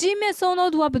အကြီးမြတ်ဆုံးသော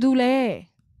သူကဘယ်သူလဲ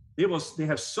They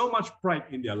have so much pride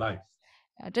in their life.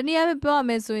 တနည်းအားဖြင့်ပြောရ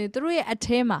မယ်ဆိုရင်သူတို့ရဲ့အ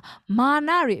ထဲမှာမာန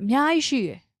တွေအများကြီးရှိတ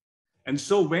ယ် And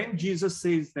so when Jesus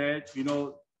says that,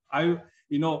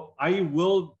 I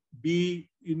will be,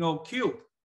 killed.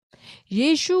 ယေ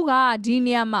ရှုကဒီ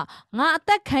နေရာမှာငါအသ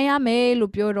က်ခံရမယ်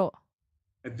လို့ပြောတော့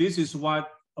And this is what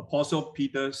Apostle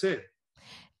Peter said.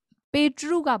 ပေတ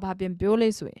ရုကဘာပြန်ပြောလဲ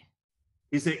ဆိုရင်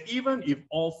He said, even if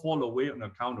all fall away on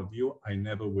account of you, I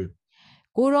never will.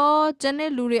 ကိုရောကျန်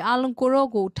တဲ့လူတွေအားလုံးကိုရော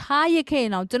ကိုထားရခဲ့ရ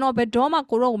င်တော့ကျွန်တော်ဘယ်တော့မှ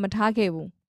ကိုရောကိုမထားခဲ့ဘူး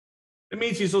It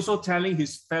means he's also telling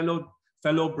his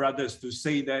fellow brothers to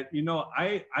say that,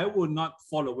 I will not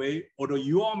fall away, although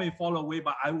you all may fall away,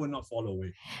 but I will not fall away.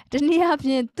 တနည်းအားဖြ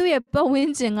င့်သူ့ရဲ့ပတ်ဝ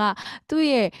န်းကျင်ကသူ့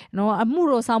ရဲ့အမှု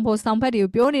တော်ဆောင်ဖို့ဆောင်ဖက်တွေ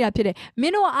ကိုပြောနေတာဖြစ်တယ်မ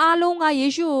င်းတို့အားလုံးကယေ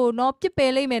ရှုကိုပြစ်ပ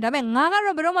ယ်လိမ့်မယ်ဒါပေမဲ့ငါက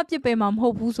တော့ဘယ်တော့မှပြစ်ပယ်မှာမဟု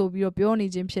တ်ဘူးဆိုပြီးတော့ပြောနေ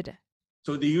ခြင်းဖြစ်တယ်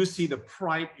So do you see the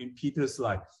pride in Peter's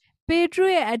life? ပေတရု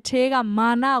ရဲ့အထဲကမာ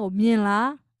နကိုမြင်လား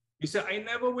He said, I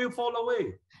never will fall away.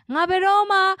 ငါဘယ်တော့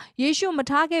မှယေရှုမ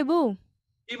ထားခဲ့ဘူး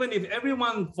Even if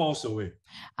everyone falls away.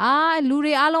 လူ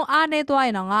တွေအားလုံးအားနေသွားရ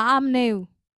င်တော့ငါအားမနေဘူး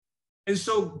And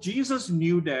so Jesus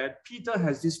knew that Peter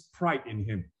has this pride in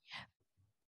him.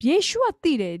 ယေရှုက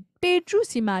သိတယ်ပေတရု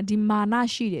စီမှာဒီမာန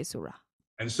ရှိတယ်ဆိုတာ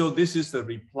And so this is the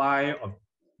reply of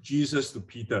Jesus to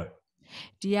Peter.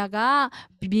 ဒီက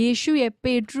ယေရှုရဲ့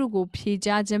ပေတရုကိုဖြေ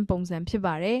ကြားခြင်းပုံစံဖြစ်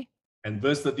ပါတယ် And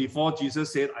verse 34,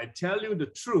 Jesus said, I tell you the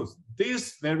truth,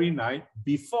 this very night,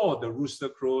 before the rooster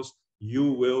crows,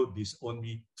 you will disown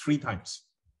me 3 times.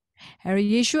 အဲဒီ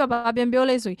ယေရှုကဘာပြန်ပြော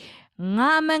လဲဆိုရင်ငါ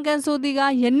အမှန်ကန်ဆိုသည်က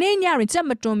ယနေ့ညတွင်ကြက်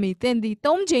မတွန်းမီသင်သည်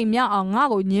3ချိန်မြောက်အောင်ငါ့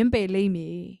ကိုညှင်းပယ်လိမ့်မ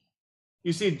ည်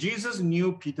You see, Jesus knew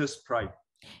Peter's pride.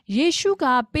 ယေရှုက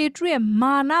ပေတရုရဲ့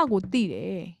မာနကိုသိတ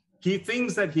ယ် He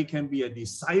thinks that he can be a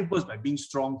disciple by being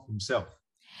strong himself.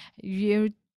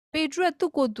 ပေတရု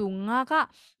သူ့ကိုယ်သူငါက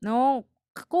နော်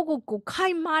ကိုခို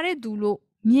င်မာတဲ့သူလို့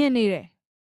မြင်နေတယ်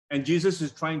And Jesus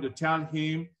is trying to tell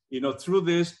him, through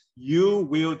this, you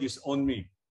will disown me.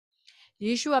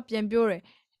 ယေရှုကပြန်ပြောတယ်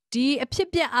ဒီအဖြစ်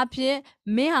ပြက်အဖြစ်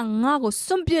မင်းဟာငါ့ကို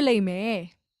စွန့်ပစ်လိမ့်မယ်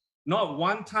Not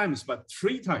 1 times, but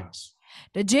 3 times.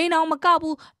 တစ်ချိန်အောင်မက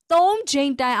ဘူး3ချိ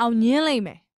န်တိုင်အောင်ညှင်းလိမ့်မ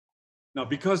ယ် Now,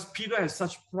 because Peter has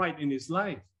such pride in his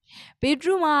life. ပေတ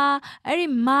ရုမှာအဲ့ဒီ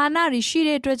မာနတွေရှိ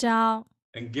တဲ့အတွက်ကြောင့်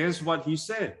And guess what he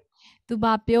said? သူ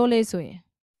ဘာပြောလဲဆိုရင်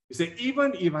He said, even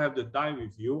if I have to die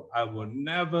with you, I will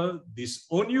never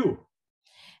disown you.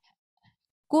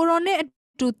 ကိုရိုနဲ့အ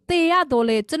တူတေရတော့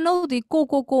လေကျွန်ုပ်ဒီ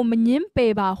ကိုမငင်းပေ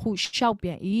ပါဟုရှောက်ပြ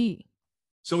န်၏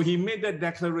 So he made that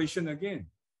declaration again.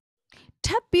 ထ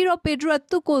ပ်ပြီးတော့ပေတရု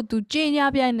သူ့ကိုသူကြေညာ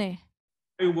ပြန်တယ်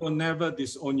I will never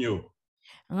disown you.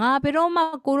 ငါဘယ်တော့မှ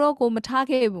ကိုရောကိုမထား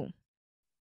ခဲ့ဘူး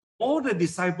All the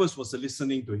disciples was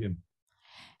listening to him.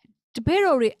 တပည့်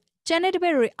တော်တွေကျန်တဲ့တပ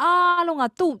ည့်တော်တွေအားလုံးက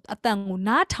သူ့အတန်ကို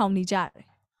နားထောင်နေကြတယ်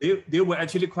They were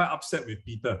actually quite upset with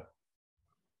Peter.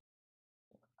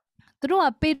 သူတို့က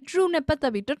ပေတရုနဲ့ပတ်သ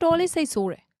က်ပြီးတော်တော်လေးစိတ်ဆိုး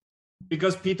တယ်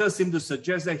Because Peter seemed to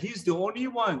suggest that he's the only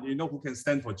one, who can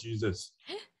stand for Jesus.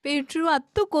 ပေတရုက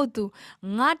သူ့ကိုသူ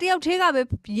ငါတယောက်တည်းကပဲ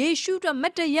ယေရှုအတွက်မ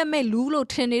တ်တရက်မဲ့လူလို့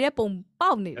ထင်နေတဲ့ပုံ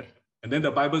ပေါက်နေတယ် And then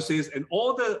the Bible says, and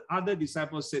all the other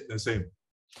disciples said the same.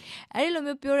 အဲ့ဒီလို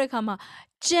မျိုးပြောတဲ့အခါမှာ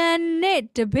ကျန်တဲ့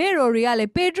တပည့်တော်တွေကလ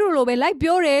ည်းပေတရုလိုပဲလိုက်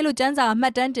ပြောတယ်လို့ကျမ်းစာကမှ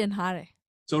တ်တမ်းတင်ထားတယ်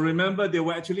So remember, they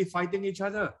were actually fighting each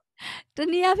other. တ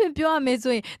နည်းအားဖြင့်ပြောရမယ်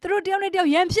ဆိုရင်သူတို့တယောက်နဲ့တယောက်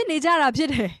ရန်ဖြစ်နေကြတာဖြစ်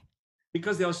တယ်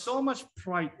Because there was so much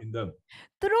pride in them.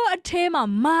 သူတို့အထဲမှာ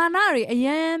မာနတွေအ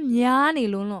ယံများနေ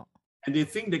လို့ And they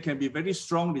think they can be very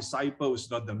strong disciples,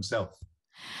 not themselves.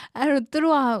 အဲ့တော့သူ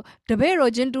တို့ကတပည့်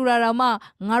တော်ချင်းတူတာတော့မှ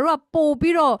ငါတို့ကပို့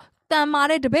ပြီးတော့တန်မာ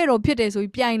တဲ့တပည့်တော်ဖြစ်တယ်ဆို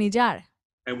ပြီးပြိုင်နေကြတယ်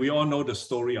And we all know the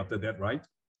story after that, right?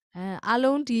 အား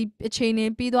လုံးဒီအချိန်နဲ့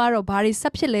ပြီးသွားတော့ဘာတွေဆ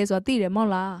က်ဖြစ်လဲဆိုတာသိတယ်မဟု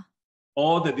တ်လား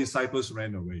All the disciples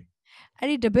ran away. အဲ့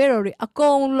ဒီတပည့်တော်တွေအ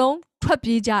ကုန်လုံးထွက်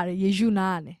ပြေးကြတယ်ယေရှုနာ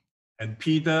ကနေ And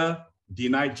Peter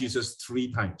denied Jesus 3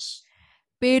 times.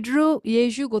 ပေတရုယေ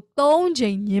ရှုကို3ချိ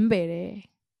န်ညှင်းပယ်တယ်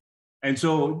And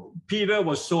so Peter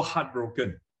was so heartbroken.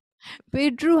 ပေ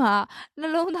တရုဟာနှ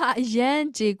လုံးသားအယံ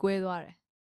ကြေကွဲသွားတယ်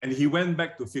And he went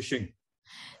back to fishing.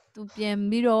 သူပြန်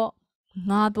ပြီးတော့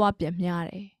ငါးသွားပြန်မြား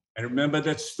တယ် And remember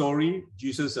that story?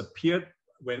 Jesus appeared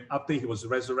after he was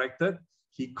resurrected.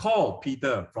 He called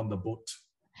Peter from the boat.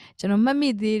 ကျွန်တော်မှတ်မိ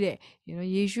သေးတယ်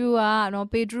ယေရှုကနော်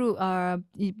ပေတရု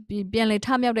ပြန်လေထ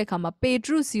မြောက်တဲ့ခါမှာပေတ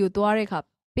ရုစီကိုသွားတဲ့ခါ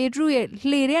ပေတရုရဲ့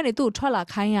လှေထဲကနေသူ့ကိုထွက်လာ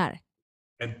ခိုင်းရတယ်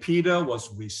And Peter was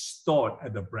restored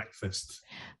at the breakfast.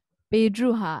 ပေတရု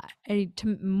ဟာအဲ့ဒီ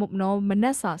နော်မန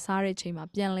က်စာစားတဲ့အချိန်မှာ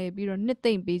ပြန်လေပြီးတော့နှစ်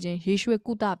သိမ့်ပေးခြင်းယေရှုရဲ့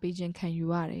ကုသပေးခြင်းခံယူ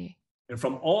ရတယ် And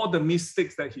from all the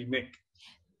mistakes that he made,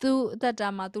 သူအသက်တာ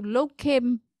မှာသူလုတ်ခဲ့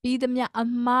ပြီးသမျှအ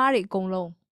မှားတွေအကုန်လုံး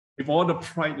with all the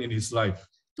pride in his life,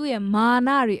 သူ့ရဲ့မာန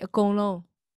တွေအကုန်လုံး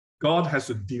God has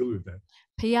to deal with that.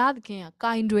 ဖျားသခင်ကက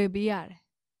င်တွယ်ပေးရတယ်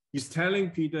He's telling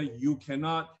Peter, you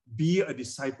cannot be a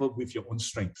disciple with your own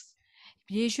strength.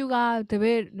 ယေရှုကတပ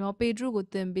ည့်နော်ပေတရုကို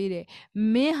သင်ပေးတယ်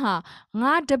မင်းဟာ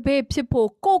ငါတပည့်ဖြစ်ဖို့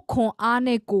ကိုယ်ခွန်အား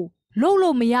နဲ့ကိုလုံး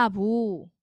လို့မရဘူး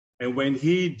And when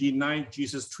he denied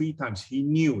Jesus 3 times, he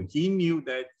knew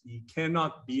that he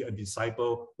cannot be a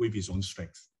disciple with his own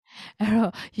strength. အဲ့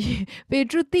တော့ပေ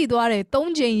တရုသိသွားတယ်3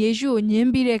ချိန်ယေရှုကိုညှင်း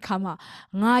ပြီးတဲ့အခါမှာ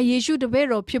ငါယေရှုတပည့်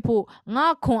တော်ဖြစ်ဖို့ငါ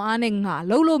ခွန်အားနဲ့ငါ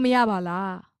လုံးလို့မရပါ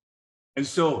လား And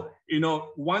so,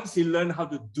 once he learned how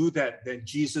to do that, then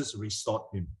Jesus restored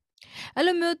him. အဲ့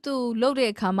လိုမျိုးသူလုပ်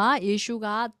တဲ့အခါမှာယေရှုက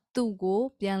သူ့ကို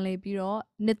ပြန်လေပြီးတော့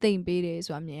နှစ်သိမ့်ပေးတယ်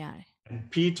ဆိုတာမြင်ရတယ် And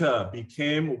Peter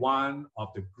became one of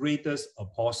the greatest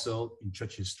apostles in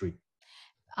church history.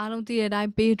 အားလုံးသိတဲ့အတို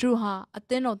င်းပေတရုဟာအ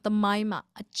သင်းတော်သမိုင်းမှာ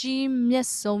အကြီးမြတ်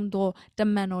ဆုံးသောတ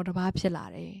မန်တော်တစ်ပါးဖြစ်လာ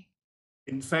တယ်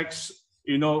In fact,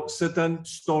 certain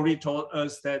story told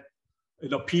us that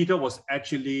Peter was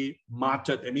actually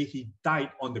martyred. I mean, he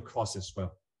died on the cross as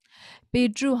well. ပေ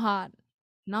တရုဟာ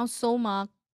နောက်ဆုံးမှာ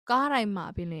ကားတိုင်းမှာ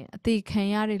ပြင်အသေးခံ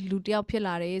ရတဲ့လူတစ်ယောက်ဖြစ်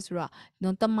လာတယ်ဆိုတာ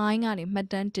နော်သမိုင်းကနေမှတ်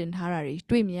တမ်းတင်ထားတာတွေ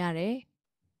တွေ့မြင်ရတယ်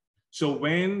So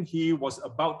when he was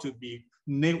about to be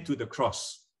nailed to the cross,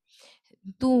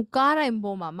 သူကားတိုင်း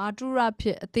ပေါ်မှာမာတုရဖြ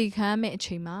စ်အသေးခံမဲ့အ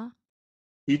ချိန်မှာ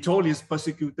he told his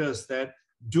persecutors that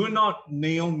do not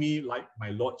nail me like my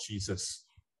Lord Jesus.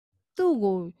 သူ့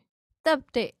ကိုတပ်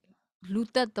တဲ့လူ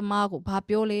သက်သမားကိုဘာ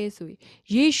ပြောလဲဆိုရင်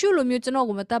ယေရှုလိုမျိုးကျွန်တော်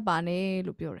ကိုမတပ်ပါနဲ့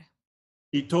လို့ပြောတယ်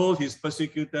He told his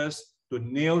persecutors to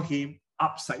nail him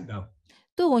upside down.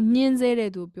 သူ့ကိုညှင်းဆဲတဲ့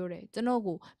သူပြောတယ်ကျွန်တော်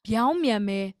ကိုပြောင်းမြန်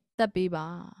မဲတပ်ပေးပါ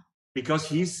Because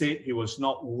he said he was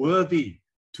not worthy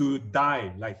to die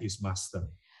like his master.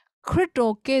 ခရစ်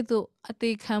တော်ကဲ့သို့အ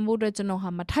သေးခံဖို့အတွက်ကျွန်တော်ဟာ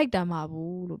မထိုက်တန်ပါ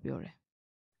ဘူးလို့ပြောတယ်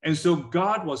And so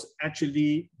God was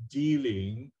actually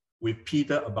dealing with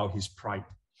Peter about his pride.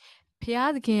 ဖျား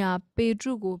သခင်ဟာပေတ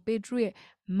ရုကိုပေတရုရဲ့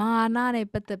မာနနဲ့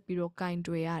ပတ်သက်ပြီးတော့ကင်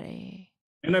တွယ်ရတယ်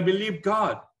And I believe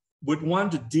God would want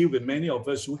to deal with many of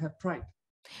us who have pride.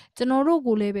 ကျွန်တော်တို့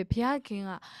ကိုလည်းပဲဖျားသခင်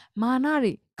ကမာန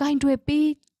တွေကင်တွယ်ပေး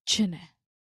ခြင်းတယ်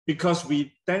Because we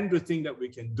tend to think that we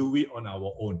can do it on our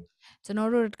own. ကျွန်တော်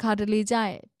တို့တစ်ခါတလေကြာရ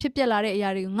င်ဖြစ်ပျက်လာတဲ့အရာ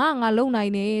တွေကိုငါလုံနို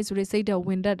င်နေဆိုတဲ့စိတ်ဓာတ်ဝ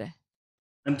င်တတ်တယ်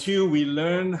Until we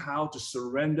learn how to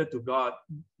surrender to God,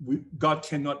 God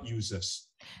cannot use us.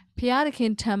 ဖျားသခ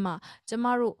င်ထံမှာကျွန်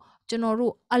တော်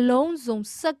တို့အလုံးစုံ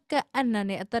စက္ကန့်အနံ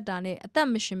နဲ့အသက်တာနဲ့အသက်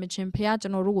မရှင်မချင်းဖျားကျွ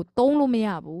န်တော်တို့ကိုသုံးလို့မရ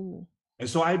ဘူး And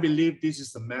so I believe this is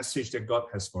the message that God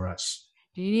has for us.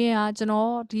 ဒီနေ့ဟာကျွန်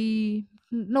တော်ဒီ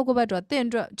နှုတ်ကပတ်တော်တင့်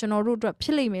အတွက်ကျွန်တော်တို့အတွက်ဖြ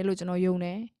စ်လိမ့်မယ်လို့ကျွန်တော်ယုံတ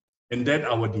ယ် And that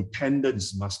our dependence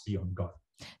must be on God.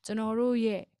 ကျွန်တော်တို့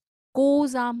ရဲ့ကိုး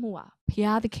စားမှုဟာ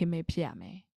ဖျားသခင်ပဲဖြစ်ရမ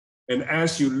ယ် And as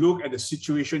you look at the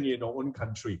situation in your own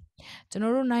country, ကျွန်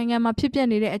တော်တို့နိုင်ငံမှာဖြစ်ပျက်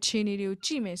နေတဲ့အခြေအနေတွေကိုကြ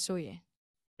ည့်မယ်ဆိုရင်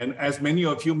and as many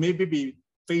of you maybe be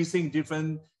facing different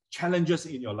challenges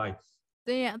in your life, သ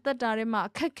င်ရဲ့အသက်တာထဲမှာ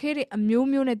အခက်အခဲတွေအမျိုး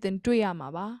မျိုးနဲ့သင်တွေ့ရမှာ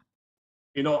ပါ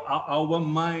you know, our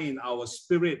mind, our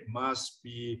spirit must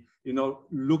be, you know,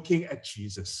 looking at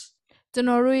Jesus. ကျွန်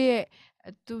တော်တို့ရဲ့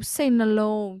သူစိတ်နှ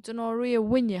လုံးကျွန်တော်တို့ရဲ့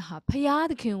ဝိညာဉ်ဟာဖျား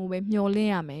သခင်ကိုပဲမျှော်လ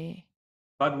င့်ရမယ်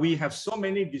But we have so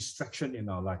many distractions in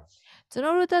our life. ကျွန်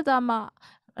တော်တို့သက်တာမှာ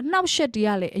အနှောက်အယှက်တွေက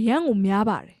လည်းအယံကိုများ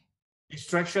ပါတယ်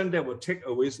Distraction that will take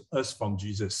away us from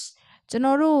Jesus. ကျွန်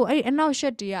တော်တို့အဲ့ဒီအနှောက်အယှ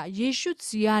က်တွေကယေရှု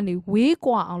စီကနေဝေး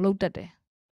ကွာအောင်လုပ်တတ်တယ်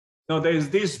Now there is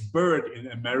this bird in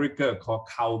America called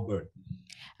cowbird.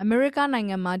 အမေရိကနိုင်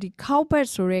ငံမှာဒီ cowbird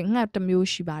ဆိုတဲ့ငှက်တစ်မျိုး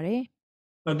ရှိပါတယ်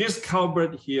Now this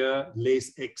cowbird here lays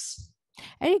eggs.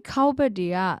 အဲ့ဒီ cowbird တွေ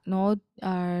ကနော်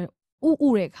ဥ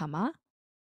တဲ့အခါမှာ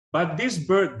But this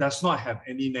bird does not have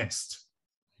any nest.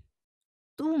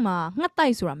 သူ့မှာငှက်တို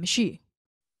က်ဆိုတာမရှိ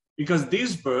Because this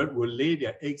bird will lay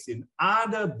their eggs in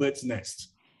other birds' nests.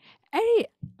 အဲ့ဒီ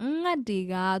ငှက်တွေ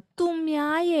ကသူ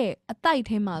များရဲ့အတိုက်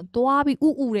ထဲမှာသွားပြီး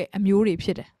တဲ့အမျိုးတွေဖြ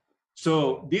စ်တယ် So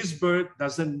this bird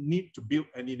doesn't need to build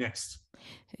any nest.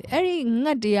 အဲ့ဒီငှ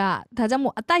က်တွေကဒါကြောင့်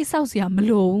မို့အတိုက်ဆောက်စရာမ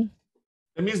လိုဘူး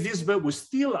That means this bird will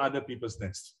steal other people's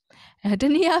nests. တ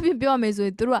နည်းအားဖြင့်ပြောရမယ်ဆိုရ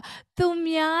င်သူတို့ကသူ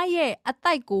များရဲ့အ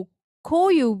တိုက်ကို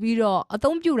ခိုးယူပြီးတော့အ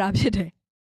သုံးပြုတာဖြစ်တယ်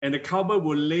And the cowbird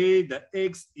will lay the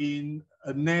eggs in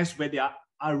a nest where there are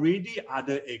already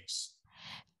other eggs.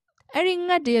 အဲ့ဒီ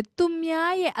ငှက်တွေသူ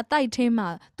များရဲ့အတိုက်ထဲမှာ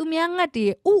သူများငှက်တွေ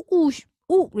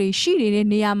တွေရှိနေတဲ့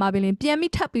နေရာမှာပဲလင်ပြန်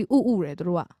ပြီးထပ်ပြီးတယ်သူ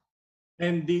တို့က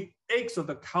And the eggs of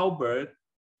the cowbird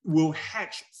will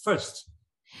hatch first.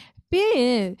 ပြီးရ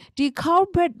င်ဒီ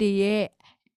cowbird တွေရဲ့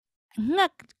ငှ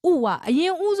က်ကအရ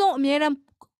င်ဦးဆုံးအများတန်း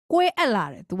ကွဲအပ်လာ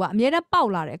တယ်သူကအများတန်းပေါ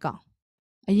က်လာတဲ့အကောင်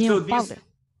အရင်ပေါက်တယ်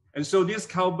And so this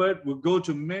cowbird will go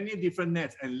to many different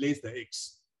nests and lays the eggs.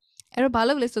 အဲ့တော့ဘာ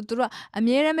လို့လဲဆိုသူတို့ကအ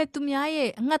များတန်းပဲသူများရဲ့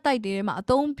ငှက်တိုက်တွေထဲမှာအ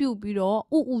သုံးပြုပြီးတော့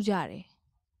ကြတယ်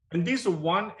And this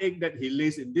one egg that he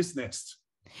lays in this nest.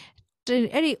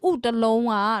 အဲ့ဒီတစ်လုံး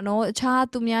ကနော်အခြား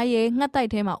သူများရဲ့ငှက်တိုက်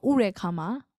ထဲမှာတဲ့ခါမှာ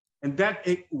And that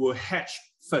egg will hatch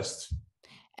first.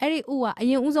 အဲ့ဒီကအ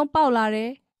ရင်ဦးဆုံးပေါက်လာတ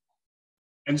ယ်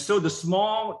And so the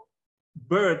small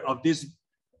bird of this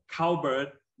cowbird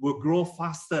will grow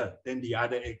faster than the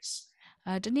other eggs.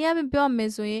 တနည်းအားဖြင့်ပြောရမ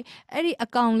ယ်ဆိုရင်အဲ့ဒီအ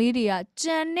ကောင်လေးတွေက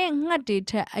ကြံတဲ့ငှက်တွေ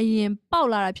ထက်အရင်ပေါက်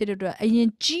လာတာဖြစ်တဲ့အတွက်အရင်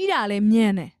ကြီးတာလည်းမြ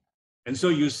န်တယ် And so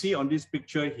you see on this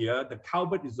picture here, the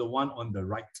cowbird is the one on the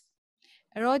right.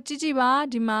 အဲ့တော့ကြည့်ပါ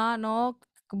ဒီမှာနော်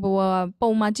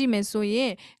ပုံမှာကြည့်မယ်ဆိုရ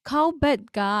င် cowbird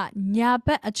ကညာဘ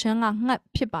က်အချမ်းကငှက်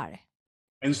ဖြစ်ပါတယ်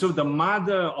And so the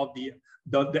mother of the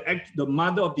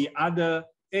mother of the other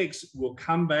eggs will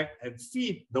come back and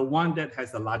feed the one that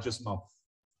has the largest mouth.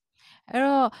 အဲ့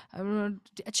တော့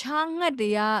အခြားငှက်တွေ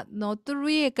ကနော်သူ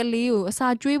တို့ရဲ့ကလေးကိုအစာ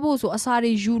ကျွေးဖို့ဆိုအစာ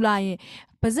တွေယူလာရင်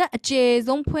ပါဇက်အကျယ်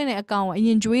ဆုံးဖွင့်တဲ့အကောင်ကိုအရ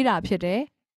င်ကျွေးတာဖြစ်တယ်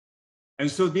And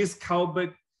so this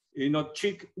cowbird,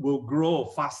 chick will grow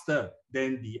faster than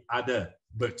the other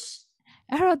birds.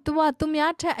 အဲ့တော့သူ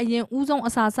များထက်အရင်ဦးဆုံး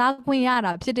အစာစားခွင့်ရ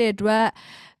တာဖြစ်တဲ့အတွက်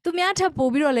သူများထက်ပို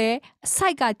ပြီးတော့လည်းအစို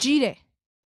က်ကကြီးတယ်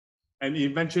And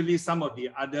eventually some of the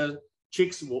other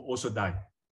chicks will also die.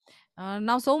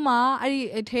 နောက်ဆုံးမှာအဲ့ဒီ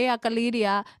အထဲကကလေးတွေ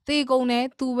ကသေကုန်တယ်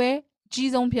သူပဲ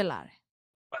ကြီးဆုံးဖြစ်လာတယ်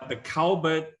but the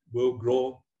cowbird will grow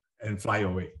and fly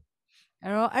away.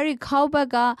 အဲ့တော့အဲ့ဒီခေါက်ဘက်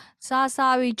က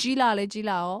စားပြီးကြီးလာ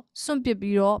ရောစွန့်ပစ်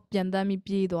ပြီးတော့ပြန်တမ်းပြီး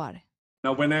ပြေးသွားတယ်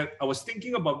Now, when I was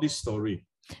thinking about this story,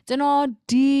 ကျွန်တော်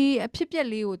ဒီအဖြစ်အပျက်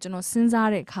လေးကိုကျွန်တော်စဉ်းစား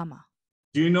တဲ့အခါမှာ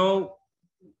do you know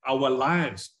our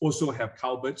lives also have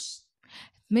cowbirds?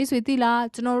 မိတ်ဆွေသိလား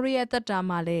ကျွန်တော်ရဲ့သက်တာ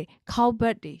မှာလည်းခေါက်ဘ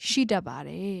က်တွေရှိတတ်ပါတ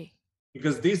ယ်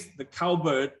Because the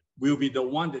cowbird will be the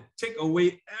one that take away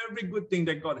every good thing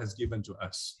that God has given to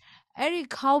us. အဲ့ဒီ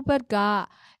ခေါက်ဘက်က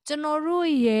ကျွန်တော်တို့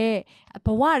ရဲ့ဘ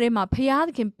ဝထဲမှာဖျားသ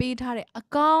ခင်ပေးထားတဲ့အ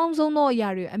ကောင်းဆုံးသောအရာ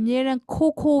တွေအမြဲတမ်း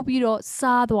ခိုးပြီးတော့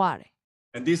စားသွားတယ်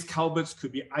And these cowbirds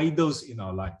could be idols in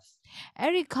our life.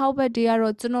 အဲ့ဒီခေါက်ဘက်တွေက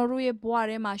တော့ကျွန်တော်တို့ရဲ့ဘဝ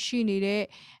ထဲမှာရှိနေတဲ့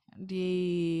ဒီ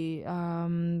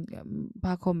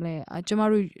ဘာခေါ်မလဲကျွန်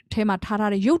တော်တို့ထဲမှာထား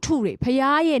တဲ့ရုပ်ထုတွေ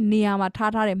ဖျားရဲ့နေရာမှာ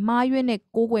ထားတဲ့မှားယွင်းတဲ့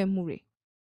ကိုးကွယ်မှုတွေ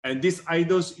And these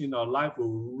idols in our life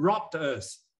will rob us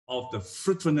of the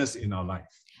fruitfulness in our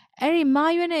life. အဲ့ဒီ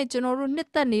မှားယွင်းတဲ့ကျွန်တော်တို့နှစ်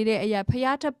သက်နေတဲ့အရာ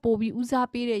ဖျားထပ်ပို့ပြီးဦးစား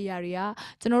ပေးတဲ့အရာတွေက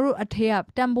ကျွန်တော်တို့အထက်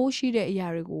ကတန်ဖိုးရှိတဲ့အရာ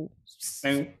တွေကို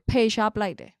ဖယ်ရှားပလို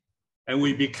က်တယ် And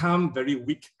we become very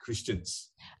weak Christians.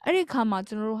 အဲ့ဒီခါမှာ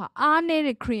ကျွန်တော်တို့ဟာအားနည်း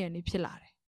တဲ့ခရိယန်တွေဖြစ်လာတ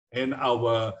ယ် And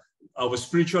our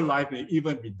spiritual life may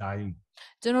even be dying.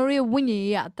 ကျွန်တော်တို့ရဲ့ဝိညာဉ်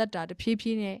ရေးအသက်တာတစ်ဖြည်းဖြ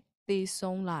ည်းနဲ့သေ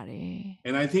ဆုံးလာတယ်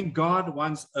And I think God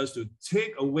wants us to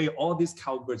take away all these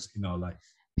cowbirds in our life.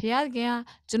 ဖျားခင်က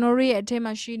ကျွန်တော်တို့ရဲ့အထက်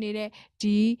မှာရှိနေတဲ့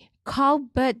ဒီခေါက်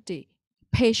ဘက်တွေ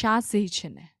ဖယ်ရှားစေခြ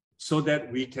င်းတယ် So that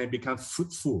we can become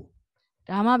fruitful.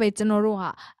 ဒါမှပဲကျွန်တော်တို့ဟာ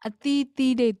အသီး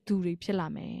သီးတဲ့သူတွေဖြစ်လာ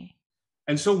မယ်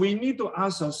And so we need to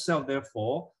ask ourselves,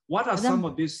 therefore, what are some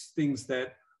of these things that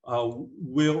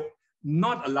will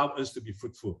not allow us to be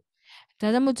fruitful? ဒါ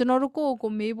ကြောင့်မို့ကျွန်တော်တို့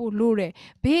ကိုမေးဖို့လိုတယ်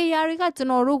ဘေးအရာတွေကကျွန်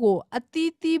တော်တို့ကိုအ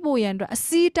သီးသီးဖို့ရန်အတွက်အ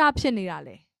စီးတားဖြစ်နေတာ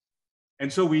လေ And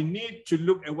so we need to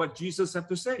look at what Jesus had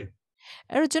to say.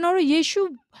 အဲ့တော့ကျွန်တော်တို့ယေရှု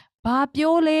ဘာ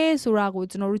ပြောလဲဆိုတာကို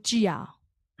ကျွန်တော်တို့ကြည့်ရအောင်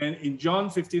And in John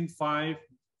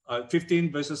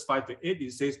 15 verses 5 to 8,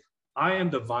 it says, I am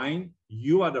the vine,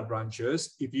 you are the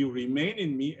branches. If you remain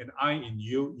in me and I in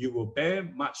you, you will bear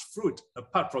much fruit.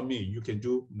 Apart from me, you can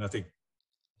do nothing.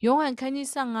 ယောဟန်ခန်းကြီး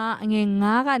15အငယ်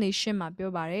9ကနေ10မှာ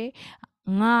ပြောပါတယ်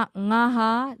ငါ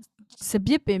ဟာစပ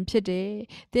စ်ပင်ဖြစ်တယ်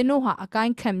သင်တို့ဟာအကို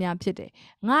င်းခံများဖြစ်တယ်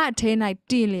ငါအထဲ၌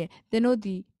တည်လျင်သင်တို့သ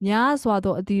ည်များစွာ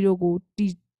သောအသီးတို့ကို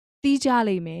တီးကြ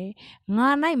လိမ့်မယ်ငါ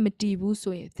၌မတည်ဘူး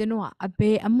ဆိုရင်သင်တို့ဟာအဘ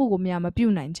ယ်အမှုကိုများမပြု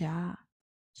နိုင်ကြ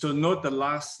So note the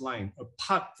last line,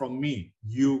 apart from me,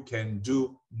 you can do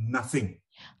nothing.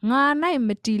 ငါ၌မ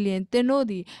တည်လျင်သင်တို့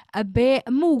သည်အဘယ်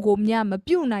အမှုကိုများမ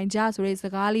ပြုနိုင်ကြဆိုတဲ့စ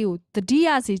ကားလေးကိုသတိရ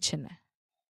စေချင်တယ်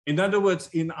In other words,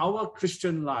 in our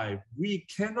Christian life, we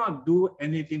cannot do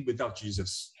anything without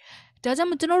Jesus. ဒါကြောင့်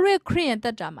ကျွန်တော်တို့ရဲ့ခရစ်ယာန်သ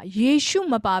က်တာမှာယေရှု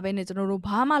မပါဘဲနဲ့ကျွန်တော်တို့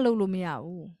ဘာမှလုပ်လို့မရ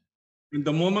ဘူး In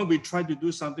the moment we try to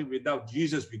do something without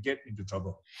Jesus, we get into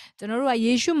trouble. ကျွန်တော်တို့က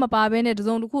ယေရှုမပါဘဲနဲ့တ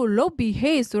စုံတစ်ခုလုပ်ပြီး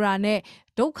ဟေးဆိုတာနဲ့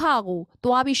ဒုက္ခကို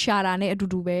တွားပြီးရှာတာနဲ့အတူ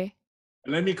တူပဲ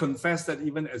And let me confess that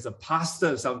even as a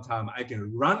pastor, sometimes I can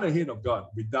run ahead of God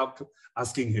without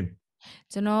asking Him.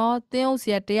 ကျွန်တော်သင်းအုပ်ဆ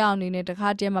ရာတယောက်အနေနဲ့တခါ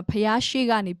တည်းမှာဖျားရှိ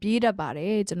ကနေပြေးတတ်ပါတ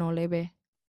ယ်ကျွန်တော်လည်းပဲ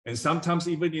And sometimes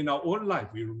even in our own life,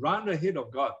 we run ahead of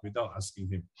God without asking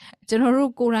Him. ကျွန်တော်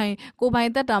တို့ကိုယ်ပိုင်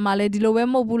သက်တာမှာလည်းဒီလိုပဲ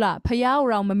မဟုတ်ဘူးလားဖျား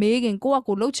အောင်မမေးခင်ကိုယ့်အ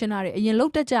ကိုလှုပ်ချင်တာတွေအရင်လှု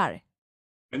ပ်တတ်ကြတယ်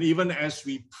And even as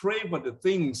we pray for the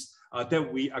things that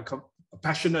we are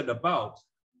passionate about,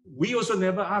 we also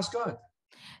never ask God.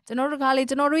 ကျွန်တော်တို့ကလေ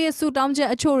ကျွန်တော်တို့ရဲ့ဆုတောင်းချက်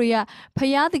အချို့တွေက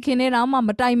ဖျားသခင်နဲ့တောင်မှမ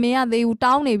တိုင်မင်ရသေးဘူး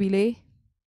တောင်းနေပြီလေ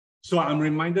So I'm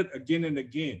reminded again and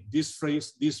again, this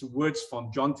phrase, these words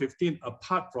from John 15,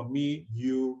 apart from me,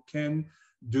 you can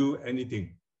do anything.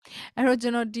 အဲ့တော့ကျွ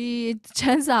န်တော်ဒီချ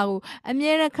မ်းစာကိုအ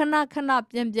မြဲတမ်းခဏ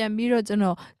ပြန်ပြီးတော့ကျွန်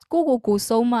တော်ကို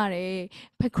ဆုံးပါတယ်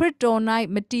ခရစ်တော်၌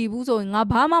မတည်ဘူးဆိုရင်ငါ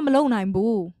ဘာမှမလုပ်နိုင်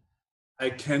ဘူး I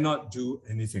cannot do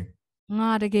anything. ငါ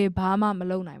တကယ်ဘာမှမ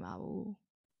လုပ်နိုင်ပါဘူး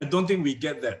I don't think we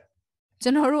get that. ကျွ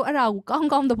န်တော်တို့အဲ့ဒါကို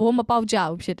ကောင်းသဘောမပေါက်ကြ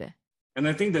ဘူးဖြစ်တယ် And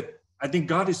I think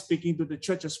God is speaking to the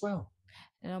church as well.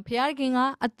 ဘုရားခင်က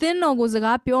အသင်းတော်ကိုစ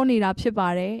ကားပြောနေတာဖြစ်ပါ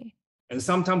တယ် And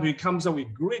sometimes He comes up with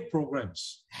great programs.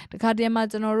 တခါတည်းမှာ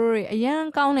ကျွန်တော်တို့တွေအရန်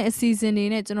ကောင်းတဲ့အစီအစဉ်တွေ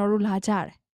နဲ့ကျွန်တော်တို့လာကြတ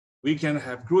ယ် We can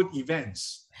have good events.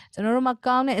 ကျွန်တော်တို့မှာ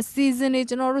ကောင်းတဲ့အစီအစဉ်တွေ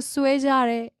ကျွန်တော်တို့ဆွဲကြ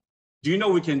တယ် Do you know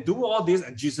we can do all this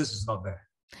and Jesus is not there?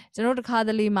 ကျွန်တော်တို့တခါတ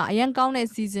လေမှာအရန်ကောင်းတဲ့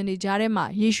အစီအစဉ်တွေကြားထဲမှာ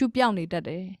ယေရှုပြောင်းနေတတ်တ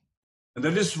ယ် And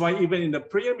that is why even in the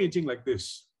prayer meeting like this,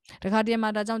 တခါတည်းမှာ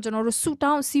ဒါကြောင့်ကျွန်တော်တို့ဆု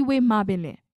တောင်းအစည်းအဝေးမှာပင်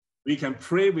လေ we can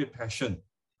pray with passion.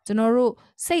 ကျွန်တော်တို့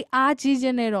စိတ်အားကြီးခြ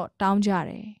င်းနဲ့တော့တောင်းကြ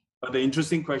တယ် But the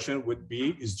interesting question would be,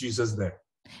 is Jesus there?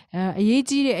 အရေး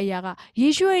ကြီးတဲ့အရာကယေ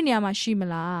ရှုရဲ့နေရာမှာရှိမ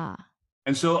လား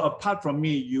And so apart from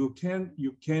me, you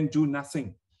can do nothing.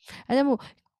 အဲဒါမို့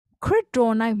ခရစ်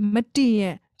တော်၌မတည်ရ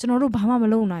င် ကျွန်တော်တို့ဘာမှမ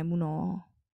လုပ်နိုင်ဘူးနော်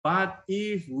But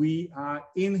if we are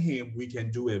in him, we can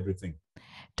do everything.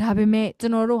 ဒါပေမဲ့ကျွ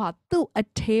န်တော်တို့ဟာသူ့အ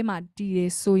ထဲမှာတည်တ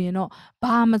ယ်ဆိုရင်တော့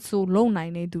ဘာမှဆိုလုပ်နို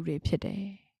င်တဲ့သူတွေဖြစ်တယ်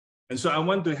And so I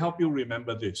want to help you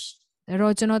remember this. ဒါ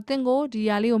တော့ကျွန်တော်သင်ကိုဒီ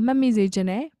ຢာလေးကိုမှတ်မိစေခြင်း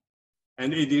နဲ့ And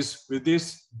it is with this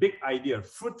big idea,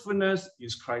 fruitfulness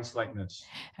is Christ-likeness.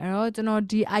 အဲ့တော့ကျွန်တော်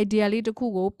ဒီ idea လေးတစ်ခု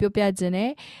ကိုပြောပြခြင်း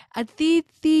နဲ့အသီး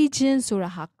သီးခြင်းဆိုတာ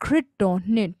ဟာခရစ်တော်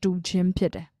နှင့်တူခြင်းဖြ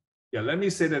စ်တယ် Yeah, let me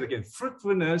say that again.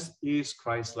 Fruitfulness is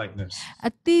Christ-likeness.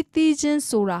 အသီးသီးခြင်း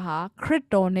ဆိုတာဟာခရစ်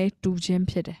တော်နဲ့တူခြင်း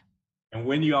ဖြစ်တယ် And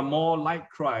when you are more like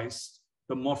Christ,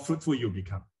 the more fruitful you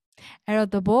become. အဲ့တော့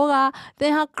သဘောကသ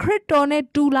င်ဟာခရစ်တော်နဲ့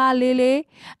တူလာလေလေ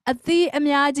အသီးအ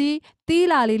များကြီးသီး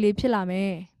လာလေလေဖြစ်လာမ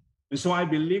ယ် And so I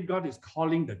believe God is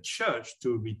calling the church to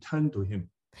return to him.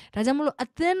 ဒါကြောင့်မလို့အ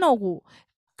သင်းတော်ကို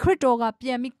ခရစ်တော်ကပြ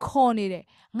န်ပြီးခေါ်နေတယ်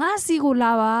ငါစီကို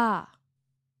လာပါ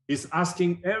He's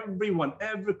asking everyone,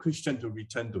 every Christian to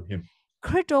return to him. ခ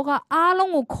ရစ်တော်ကအား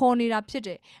လုံးကိုခေါ်နေတာဖြစ်တ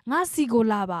ယ်ငါစီကို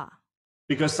လာပါ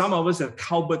Because some of us have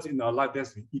cowbirds in our life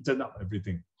that's been eaten up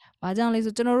everything. ဘာကြောင့်လဲ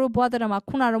ဆိုကျွန်တော်တို့ဘဝတရမှာ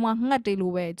ခုနကတော့ငှက်တယ်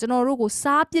လို့ပဲကျွန်တော်တို့ကို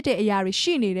စားပစ်တဲ့အရာတွေ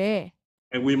ရှိနေတယ်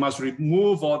And we must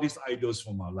remove all these idols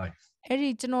from our life. အဲ့ဒီ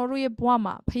ကျွန်တော်တို့ရဲ့ဘဝ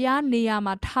မှာဖျားနေရာ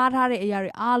မှာထားတဲ့အရာ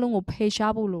တွေအားလုံးကိုဖယ်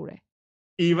ရှားဖို့လိုတယ်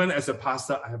Even as a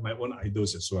pastor, I have my own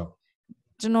idols as well.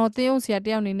 ကျွန်တော်သင်းအောင်ဆရာတ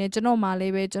ယောက်အနေနဲ့ကျွန်တော်မှလ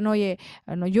ည်းပဲကျွန်တော်ရဲ့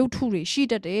ရုပ်ထုတွေရှိ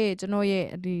တတ်တယ်ကျွန်တော်ရဲ့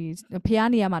ဒီဖျား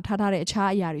နေရာမှာထားတဲ့အခြား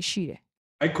အရာတွေရှိတယ်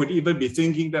I could even be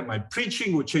thinking that my preaching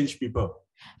will change people.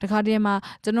 တခါတည်းမှာ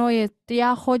ကျွန်တော်ရဲ့တ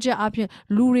ရားဟောချက်အပြင်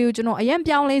လူတွေကိုကျွန်တော်အရင်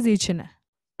ပြောင်းလဲစေချင်တယ်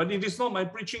But it is not my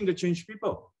preaching that change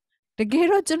people. တကယ်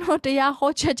တော့ကျွန်တော်တရား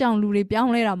ဟောချက်ကြောင့်လူတွေပြော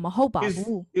င်းလဲတာမဟုတ်ပါ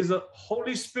ဘူး It's the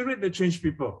Holy Spirit that change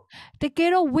people. တကယ်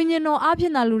တော့ဝိညာဉ်တော်အပြ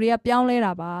င်သာလူတွေကပြောင်းလဲ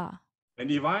တာပါ And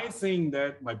if I think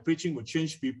that my preaching will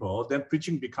change people, then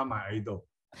preaching become my idol.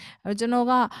 အဲကျွန်တော်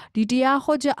ကဒီတရား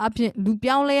ဟောချက်အပြင်လူ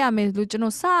ပြောင်းလဲရမယ်လို့ကျွန်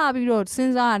တော်စပြီးတော့စ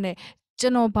ဉ်းစားရတယ်ကျွ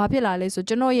န်တော်ဘာဖြစ်လာလဲဆို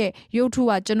ကျွန်တော်ရဲ့ရုပ်ထု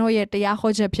ကကျွန်တော်ရဲ့တရား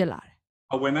ဟောချက်ဖြစ်လာတယ်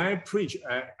When I preach,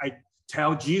 I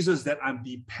tell Jesus that I'm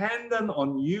dependent on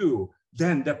you,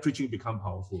 then that preaching become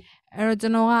powerful. အဲ့တော့ကျွ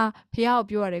န်တော်ကဖះကို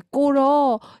ပြောရတယ်ကို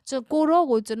တော့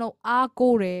ကိုကျွန်တော်အား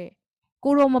ကိုးတယ်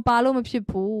ကိုတော့မပါလို့မဖြစ်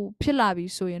ဘူးဖြစ်လာပြီ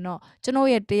ဆိုရင်တော့ကျွန်တော်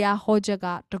ရဲ့တရားဟောချက်က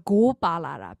တကိုးပါ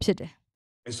လာတာဖြစ်တယ်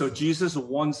And so Jesus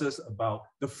warns us about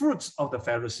the fruits of the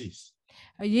Pharisees.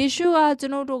 ယေရှုကကျွ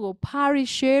န်တော်တို့ကို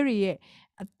Pharisee ရဲ့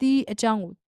အသီးအကြောင်း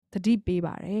ကိုသတိပေး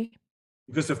ပါတယ်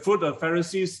Because the fruit of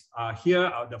Pharisees are here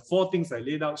are the four things I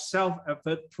laid out: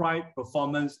 self-effort, pride,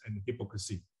 performance, and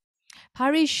hypocrisy.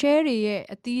 Pharisee ရဲ့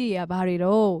အသီးတွေကဘာတွေ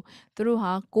တော့သူတို့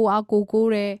ဟာကိုအားကိုကိုး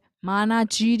တယ်မာန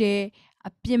ကြီးတယ်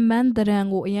အပြစ်မှန်းတရံ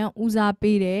ကိုအရန်ဦးစား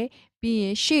ပေးတယ်ပြီးရ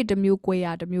င်ရှေ့တစ်မျိုး꿰ရ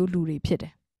တစ်မျိုးလူတွေဖြစ်တ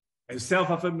ယ် And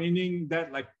self-effort meaning that,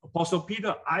 like Apostle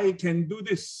Peter, I can do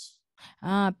this.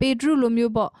 ပေတရုလို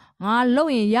မျိုးပေါ့ငါလု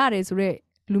ပ်ရင်ရတယ်ဆိုတဲ့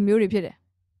လူမျိုးတွေဖြစ်တယ်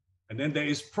And then there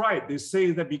is pride. They say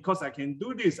that because I can do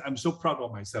this, I'm so proud of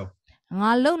myself.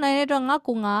 ငါလုပ်နိုင်တဲ့အတွက်ငါ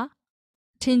ကိုငါ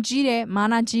ထင်ကြီးတယ်မာ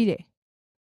နကြီးတယ်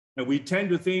And we tend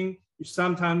to think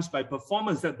sometimes by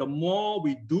performance that the more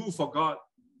we do for God,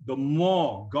 the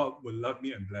more God will love me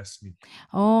and bless me.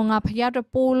 ငါဖခင်အတွက်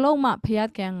ပို့လို့မှဖ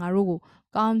ခင်ငါတို့ကို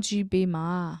ကောင်းချီးပေးမှာ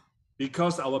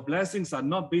Because our blessings are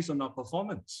not based on our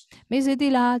performance. မိတ်ဆွေတိ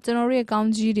လားကျွန်တော်တို့ရဲ့ကော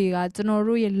င်းချီးတွေကကျွန်တော်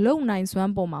တို့ရဲ့လုံနိုင်စွ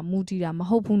မ်းပေါ်မှာမူတည်တာမ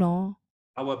ဟုတ်ဘူးနော်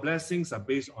Our blessings are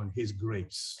based on His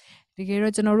grace. တကယ်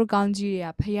တော့ကျွန်တော်တို့ကောင်းချီးတွေ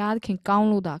ကဖခင်ကောင်း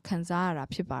လို့သာခံစားရတာ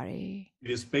ဖြစ်ပါတယ်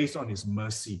It is based on His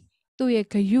mercy. သူ့ရဲ့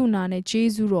ဂရုဏာနဲ့ကျေး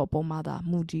ဇူးတော်ပေါ်မှာသာ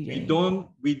မူတည်တယ်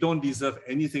We don't deserve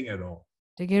anything at all.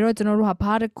 တကယ်တော့ကျွန်တော်တို့ဟာ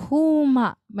ဘာတစ်ခုမှ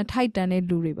မထိုက်တန်တဲ့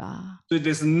လူတွေပါ So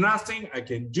there's nothing I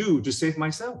can do to save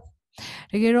myself.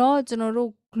 တကယ်တော့ကျွန်တော်တို့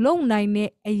လုံနိုင်တဲ့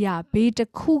အရာဘေးတစ်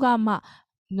ခုကမှ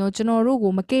ကျွန်တော်တို့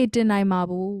ကိုမကယ်တင်နိုင်ပါ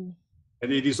ဘူး And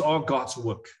it is all God's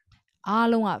work. အား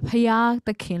လုံးကဖခင်သ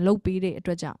ခင်လုပ်ပေးတဲ့အ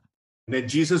တွက်ကြောင့် And then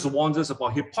Jesus warns us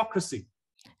about hypocrisy.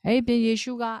 အဲ့ဒီယေ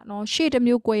ရှုကရှေ့တစ်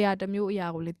မျိုး꿰ရတစ်မျိုးအရာ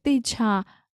ကိုလေသိချ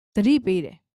သတိပေးတ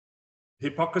ယ်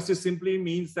Hypocrisy simply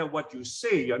means that what you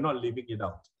say, you're not living it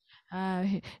out.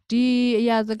 ဒီအ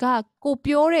ရာစကားကို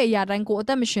ပြောတဲ့အရာတိုင်းကိုအသ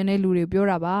က်မရှင်တဲ့လူတွေပြော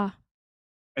တာပါ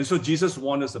And so Jesus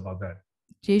warned us about that.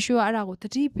 ယေရှုကအဲ့ဒါကိုသ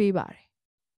တိပေးပါတယ်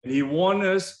And He warned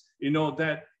us,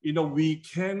 that we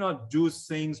cannot do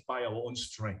things by our own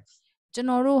strength. ကျွန်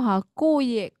တော်တို့ဟာကိုယ့်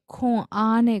ရဲ့ခွန်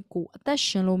အားနဲ့ကိုအသက်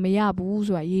ရှင်လို့မရဘူး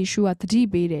ဆိုတာယေရှုကသတိ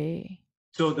ပေးတယ်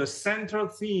So the central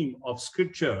theme of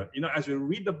Scripture, as we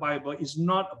read the Bible, is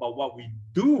not about what we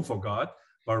do for God,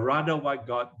 but rather what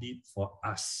God did for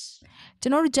us. ကျွ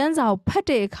န်တော်တို့ကျမ်းစာကိုဖတ်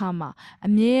တဲ့အခါမှာအ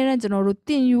မြဲတမ်းကျွန်တော်တို့သ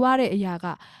င်ယူရတဲ့အရာက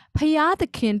ဖခင်သ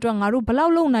ခင်အတွက်ငါတို့ဘယ်လော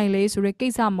က်လုပ်နိုင်လဲဆိုတဲ့ကိ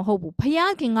စ္စမဟုတ်ဘူးဖ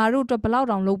ခင်ငါတို့အတွက်ဘယ်လောက်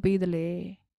တောင်လုပ်ပေးသလဲ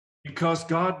Because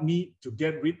God needs to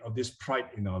get rid of this pride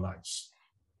in our lives.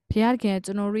 ဖျားခင်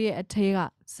ကျွန်တော်ရဲ့အထဲက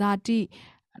ဇာတိ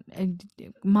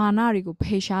မာနတွေကိုဖ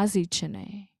ယ်ရှားစေခြင်း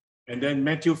နဲ့ And then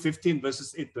Matthew 15 verses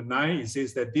 8 to 9, it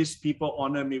says that these people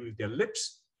honor me with their lips,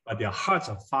 but their hearts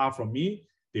are far from me.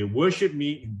 They worship me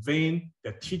in vain.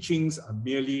 Their teachings are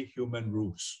merely human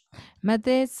rules. မ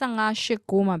ဿဲ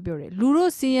15:9မှာပြောတယ်လူ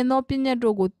တို့စီရင်သောပညတ်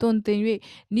တို့ကိုတွင်တင်၍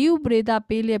နိဥပရိသ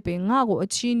ပေးလျက်ပင်ငါ့ကိုအ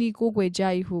ချီးနှီးကိုးကွယ်ကြ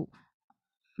၏ဟု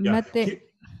မဿဲ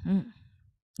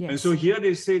And so here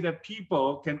they say that people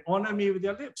can honor me with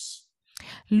their lips.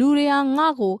 လူတွေက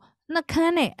ငါ့ကိုနှက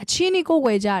န်းနဲ့အချီးနှီးကိုး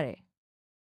ကွယ်ကြတယ်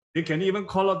They can even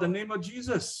call out the name of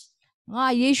Jesus. ငါ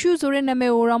ယေရှုဆိုတဲ့နာမ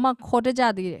ည်ကိုတော့မှခေါ်တတ်ကြ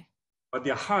သေးတယ် But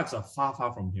their hearts are far, far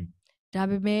from him. ဒါ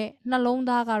ပေမဲ့နှလုံး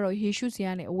သားကတော့ယေရှုစီက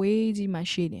နေအဝေးကြီးမှာ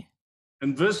ရှိတယ်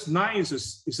And verse 9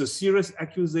 is a serious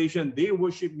accusation. They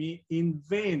worship me in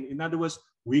vain. In other words,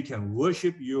 we can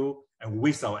worship you and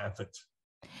waste our effort.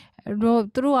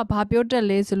 သူတို့ကဘာပြောတတ်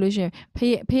လဲဆိုလို့ရှိရင်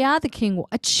ဖျားသခင်ကို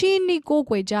အချီးနှီးကိုး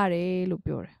ကွယ်ကြတယ်လို့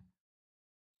ပြောတယ်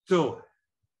So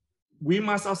we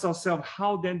must ask ourselves,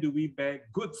 how then do we bear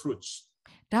good fruits?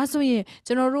 ဒါဆိုရင်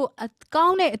ကျွန်တော်တို့ကော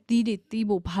င်းတဲ့အသီးတွေတီး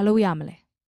ဖို့ဘာလုပ်ရမလဲ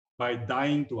By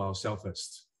dying to ourselves first.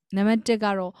 နံပါတ်1က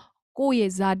တော့ကိုယ့်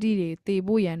ရဲ့ဇာတိတွေတည်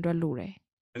ဖို့ရန်အတွက်လိုတယ်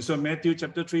And so Matthew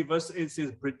chapter 3 verse 8 says,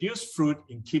 produce fruit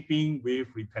in keeping with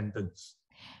repentance.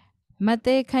 မ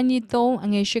ဿဲခန်းကြီး3အ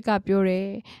ငယ်8ကပြောတယ်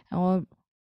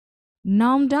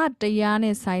နောင်တတရား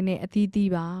နဲ့ဆိုင်တဲ့အသီး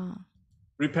သီးပါ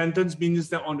Repentance means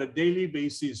that on a daily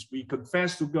basis we confess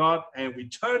to God and we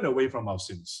turn away from our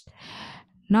sins.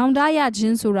 နောင်တရခြ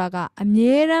င်းဆိုတာကအ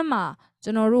မြဲတမ်းမှာကျွ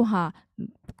န်တော်တို့ဟာ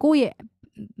ကိုယ့်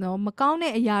ရဲ့မကောင်း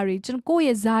တဲ့အရာတွေကျွန်တော်ကိုယ့်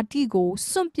ရဲ့ဇာတိကို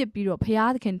စွန့်ပစ်ပြီးတော့ဘု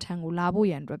ရားသခင်ထံကိုလာဖို့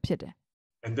ရန်အတွက်ဖြစ်တယ်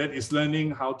And that is learning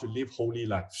how to live holy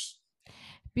lives.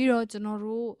 ပြီးတော့ကျွန်တော်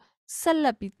တို့ဆက်လ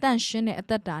က်ပြီးတန့်ရှင်းတဲ့အ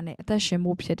သက်တာနဲ့အသက်ရှင်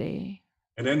ဖို့ဖြစ်တယ်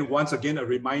And then once again a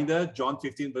reminder, John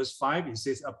 15 verse 5, it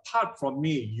says, apart from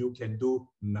me you can do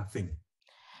nothing.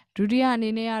 ဒုတိယအနေ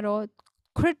နဲ့ကတော့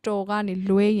ခရစ်တော်ကနေ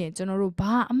လွဲရင်ကျွန်တော်တို့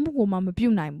ဘာအမှုကိုမှမပြု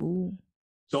နိုင်ဘူး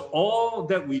So all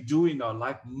that we do in our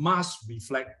life must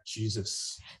reflect Jesus.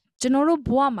 ကျွန်တော်တို့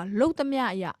ဘဝမှာလုပ်သမျှ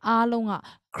အရာအားလုံးက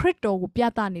ခရစ်တော်ကိုပြ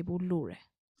သနေဖို့လိုတယ်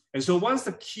And so what's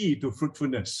the key to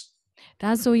fruitfulness?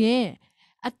 ဒါဆိုရင်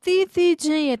အသီးသီးချ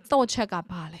င်းရဲ့တော့ချက်က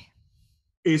ဘာလဲ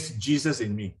Is Jesus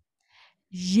in me?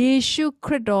 ယေရှုခ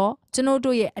ရစ်တော်ကျွန်တော်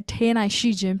တို့ရဲ့အထဲ၌ရှိ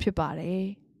ခြင်းဖြစ်ပါတယ်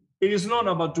It is not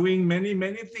about doing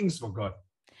many things for God.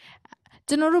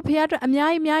 ကျွန်တော်တို့ဖခင်အတွက်အများ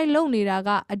ကြီးလုပ်နေတာက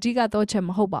အဓိကတော့ချက်မ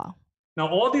ဟုတ်ပါဘူး Now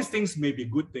all these things may be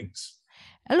good things.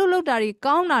 အဲ့လိုလုပ်တာတွေ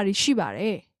ကောင်းတာတွေရှိပါတ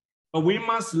ယ် But we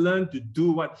must learn to do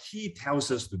what he tells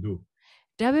us to do.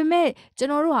 ဒါပေမဲ့ကျွန်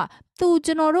တော်တို့ဟာသူ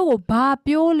ကျွန်တော်တို့ကိုဘာ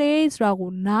ပြောလဲဆိုတာကို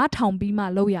နားထောင်ပြီးမှ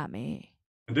လုပ်ရမယ်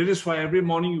And that is why every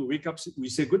morning you wake up, we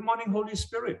say, good morning, Holy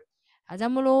Spirit. အဲကြော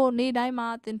င့်မလို့နေ့တိုင်းမှာ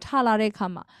သင်ထလာတဲ့အခါ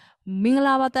မှာမင်္ဂ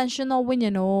လာပါတန်ရှင်သောဝိညာ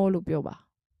ဉ်တော်လို့ပြောပါ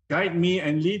Guide me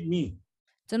and lead me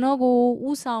ကျွန်တော်ကို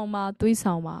ဥဆောင်ပါသွေး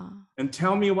ဆောင်ပါ and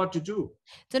tell me what to do.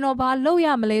 ကျွန်တော်ဘာလုပ်ရ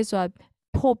မလဲဆိုတာ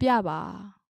ဖော်ပြပါ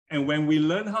And when we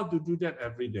learn how to do that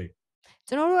every day,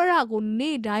 ကျွန်တော်တို့အဲ့ဒါကို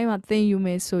နေ့တိုင်းမှာသင်ယူမ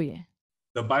ယ်ဆိုရင်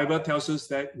the Bible tells us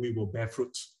that we will bear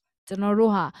fruit. ကျွန်တော်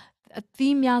တို့ဟာအ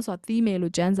သီးများစွာသီးမယ်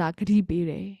လို့ကျမ်းစာဂရုပေး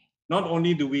တယ် Not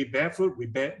only do we bear fruit, we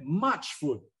bear much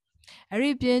fruit. အဲ့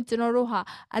ဒီပြင်ကျွန်တော်တို့ဟာ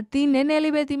အသီးနည်းနည်း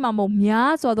လေးပဲသီးမှာမဟုတ်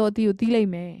များစွာသောအသီးကိုသီးလို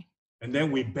က်မယ် And then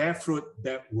we bear fruit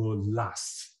that will last.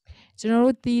 ကျွန်တော်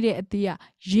တို့သီးတဲ့အသီးက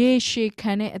ရေရှည်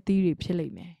ခံတဲ့အသီးတွေဖြစ်လိ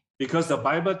မ့်မယ် Because the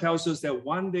Bible tells us that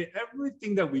one day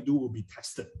everything that we do will be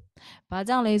tested. ဘာ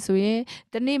ကြောင့်လဲဆိုရင်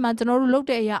ဒီနေ့မှာကျွန်တော်တို့လုပ်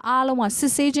တဲ့အရာအားလုံးမှာစ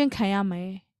စ်ဆေးခြင်းခံရမ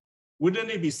ယ် Wouldn't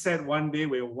it be said one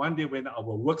day when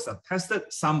our works are tested,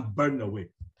 some burn away?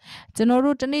 ကျွန်တော်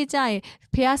တို့ဒီနေ့ကျရင်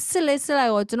ဖះစစ်လိုက်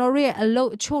ရောကျွန်တော်တို့ရဲ့အလုပ်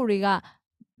အချို့တွေက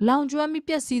လောင်ကျွမ်းပြီး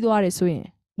ပျက်စီးသွားတယ်ဆိုရင်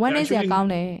ဝမ်းနည်းစရာကောင်း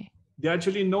တယ် They're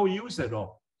actually no use at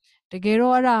all. တကယ်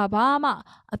တော့အဲ့ဒါဘာမှ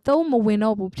အသုံးမဝင်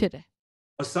တော့ဘူးဖြစ်တယ်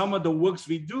But some of the works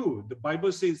we do, the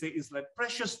Bible says that it's like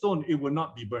precious stone, it will not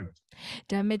be burnt.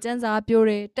 ဒါပေမဲ့ကျမ်းစာပြော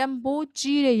တယ်တန်ဖိုး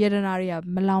ကြီးတဲ့ယတနာတွေက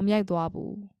မလောင်မြိုက်သွား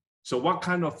ဘူး So what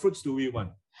kind of fruits do we want?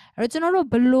 အဲ့တော့ကျွန်တော်တို့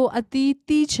ဘလို့အသီး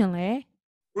သီးချင်လဲ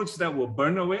Fruits that will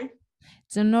burn away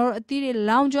ကျွန်တော်အသီးတွေ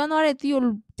လောင်ကျွမ်းသွားတဲ့သီးကို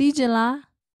သီးချင်လား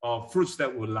or fruits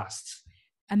that will last?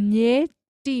 အမြဲ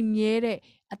တည်မြဲတဲ့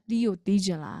အသီးကိုသီးချ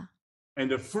င်လား And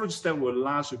the fruits that will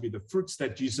last will be the fruits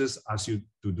that Jesus asks you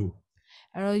to do.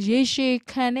 အဲ့တော့ယေရှု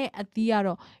ခံတဲ့အသီးက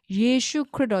တော့ယေရှု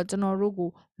ခရစ်တော်ကျွန်တော်တို့ကို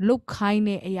လှုပ်ခိုင်း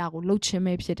တဲ့အရာကိုလှုပ်ခြင်း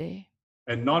ပဲဖြစ်တယ်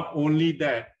And not only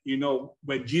that,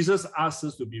 when Jesus asks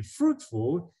us to be fruitful,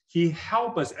 he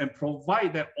helps us and provide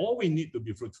that all we need to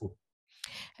be fruitful.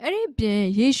 အဲ့ဒီပြင်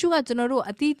ယေရှုကကျွန်တော်တို့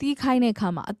အသီးသီးခိုင်းတဲ့အခါ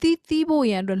မှာအသီးသီးဖို့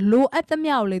ရန်အတွက်လိုအပ်သ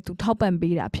မျှကိုလေသူထောက်ပံ့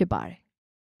ပေးတာဖြစ်ပါတယ်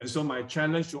And so my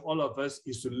challenge to all of us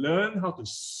is to learn how to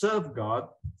serve God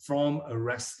from a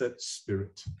rested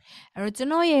spirit. အဲ့တော့ကျွန်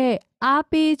တော်ရဲ့အား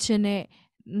ပေးခြင်းနဲ့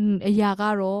အရာက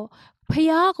တော့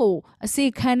ဖျားကိုအစေ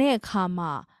ခံတဲ့အခါ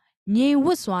မှာငြိမ်ဝ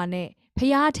တ်စွာနဲ့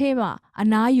ဖျားထဲမှာအ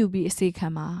နားယူပြီးအစေခံ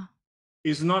ပါ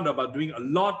It's not about doing a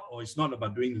lot or it's not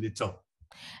about doing little.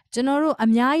 ကျွန်တော်တို့အ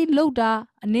များကြီးလှုပ်တာ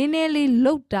အနည်းနည်းလေး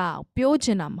လှုပ်တာပြောချ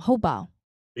င်တာမဟုတ်ပါဘူး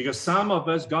Because some of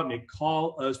us, God may call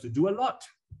us to do a lot.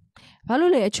 ဘာ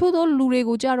လို့လဲအချို့သောလူတွေ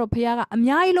ကိုကြတော့ဖျားကအ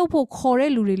များကြီးလှုပ်ဖို့ခေါ်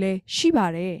တဲ့လူတွေလည်းရှိပါ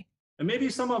တယ် And maybe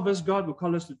some of us, God will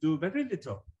call us to do very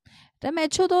little. ဒါပေမဲ့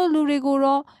အချို့သောလူတွေကို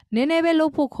တော့နည်းနည်းပဲလှု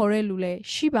ပ်ဖို့ခေါ်တဲ့လူလည်း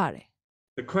ရှိပါတယ်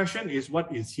The question is, what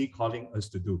is He calling us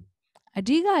to do? အ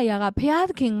ဓိကအရာကဖျားသ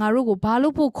ခင်ငါတို့ကိုဘာ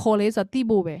လို့ဖို့ခေါ်လဲဆိုတာသိ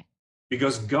ဖို့ပဲ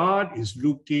Because God is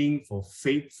looking for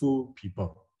faithful people.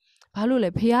 ဘာလို့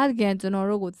လဲဖျားသခင်ကျွန်တော်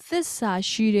တို့ကိုသစ္စာ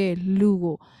ရှိတဲ့လူ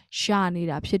ကိုရှာနေ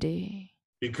တာဖြစ်တယ်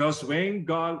Because when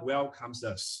God welcomes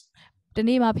us, ဒီ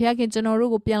နေ့မှာဖျားခင်ကျွန်တော်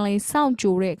တို့ကိုပြန်လည်စောင့်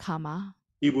ကြိုတဲ့အခါမှာ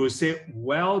He will say,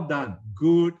 well done,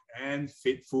 good and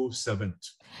faithful servant.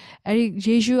 အဲ့ဒီ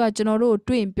ယေရှုကကျွန်တော်တို့ကို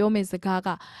တွေ့ရင်ပြောမယ့်စကားက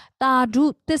တာဓု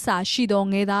သစ္စာရှိသော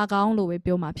ငယ်သားကောင်းလို့ပဲ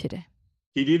ပြောမှာဖြစ်တယ်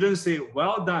He didn't say,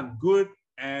 well done, good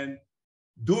and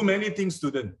do many things to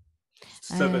them,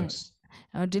 servants.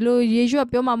 ဒီလိုယေရှုက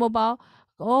ပြောမှာမဟုတ်ပါဘူး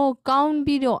။အော်ကောင်း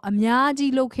ပြီးတော့အများ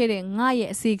ကြီးလုပ်ခဲ့တဲ့ငါရဲ့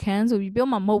အစီခံဆိုပြီးပြော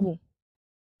မှာမဟုတ်ဘူး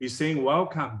He's saying,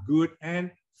 welcome, good and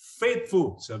faithful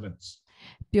servants.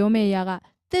 ပြောမယ့်အရာက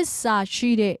သစ္စာ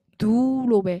ရှိတဲ့သူ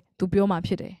လို့ပဲသူပြောမှာ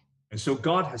ဖြစ်တယ် And so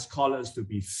God has called us to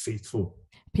be faithful.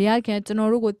 ဘုရားခင်ကျွန်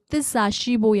တော်တို့ကိုသစ္စာ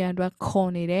ရှိဖို့ရန်အတွက်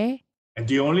ခေါ်နေတယ် And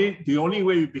the only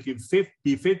way we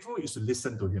be faithful is to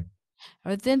listen to Him.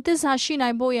 အဲ့တော့သစ္စာရှိနို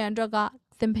င်ဖို့ရန်အတွက်က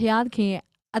သင်ဘုရားခင်ရဲ့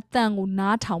အတန်ကို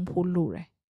နားထောင်ဖို့လိုတယ်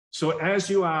So as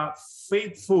you are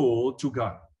faithful to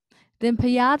God, သင်ဘု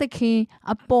ရားသခင်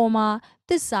အပေါ်မှာ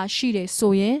သစ္စာရှိတယ်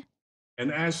ဆိုရင် and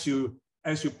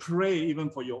as you pray even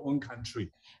for your own country,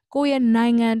 ကိုယ့်ရဲ့နို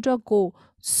င်ငံအတွက်ကို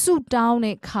ဆုတောင်း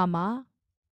တဲ့အခါမှာ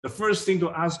the first thing to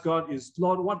ask God is,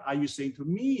 Lord, what are you saying to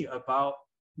me about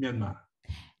Myanmar?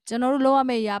 ကျွန်တော်တို့လုပ်ရ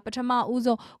မယ့်အရာပထမဦး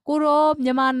ဆုံးကိုရောမြ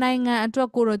န်မာနိုင်ငံအတွက်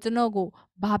ကိုရောကျွန်တော်ကို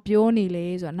ဘာပြောနေလဲ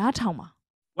ဆိုတာနားထောင်ပါ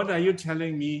What are you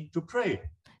telling me to pray?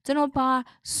 ကျွန်တော်ဘာ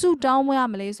ဆုတောင်းရ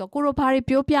မလဲဆိုတော့ကိုရောဘာတွေ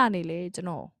ပြောပြနေလဲကျွန်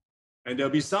တော် And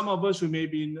there'll be some of us who may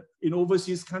be in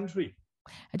overseas country.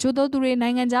 အချို့သောသူတွေ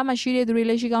နိုင်ငံခြားမှာရှိတဲ့သူတွေ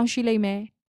လည်းရှိကောင်းရှိလိမ့်မယ်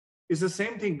It's the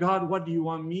same thing. God, what do you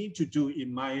want me to do in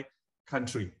my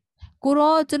country? ကို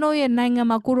ရောကျွန်တော်ရဲ့နိုင်ငံ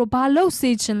မှာကိုရောဘာလုပ်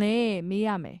စေချင်လဲမေးရ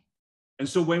မယ် And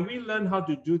so when we learn how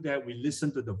to do that, we listen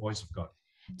to the voice of God.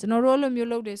 ကျွန်တော်တို့လိုမျိုး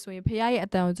လုပ်တယ်ဆိုရင်ဖခင်ရဲ့အ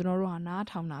တန်ကိုကျွန်တော်တို့ဟာနား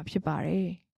ထောင်တာဖြစ်ပါတယ်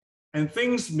And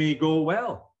things may go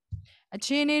well, အ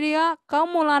ခြေအနေတွေကကောင်း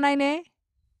မွန်လာနိုင်တယ်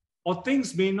or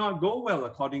things may not go well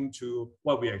according to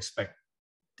what we expect.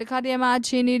 တခါတည်းမှာအ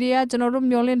ခြေအနေတွေကကျွန်တော်တို့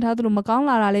မျှော်လင့်ထားသလိုမကောင်း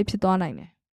လာတာလည်းဖြစ်သွားနိုင်တယ်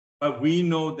But we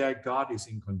know that God is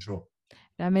in control.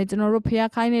 ဒါပေမဲ့ကျွန်တော်တို့ဖခင်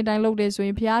ခိုင်းတဲ့အတိုင်းလုပ်တယ်ဆိုရ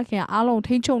င်ဖခင်အားလုံး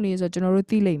ထိန်းချုပ်နေဆိုကျွန်တော်တို့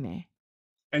သိလိမ့်မယ်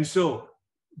And so,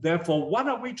 therefore, what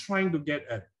are we trying to get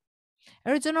at?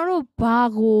 အဲ့တော့ကျွန်တော်တို့ဘာ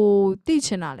ကိုသိချ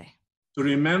င်တာလဲ To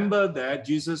remember that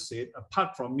Jesus said, apart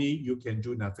from me, you can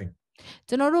do nothing.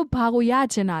 ကျွန်တော်တို့ဘာကိုရ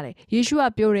ချင်တာလဲယေရှုက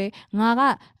ပြောတယ်ငါက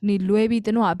နေလွဲပြီး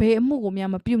ကျွန်တော်ကဘယ်အမှုကိုမှ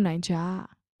မပြုတ်နိုင်ကြ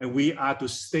And we are to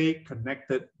stay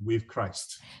connected with Christ.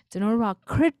 ကျွန်တော်တို့က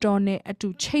ခရစ်တော်နဲ့အတူ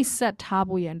ချိတ်ဆက်ထား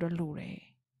ဖို့ရန်အတွက်လိုတယ်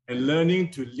And learning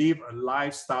to live a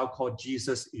lifestyle called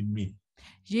Jesus in me.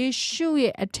 ယေရှု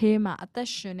ရဲ့အထဲမှာအသက်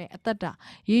ရှင်တဲ့အသက်တာ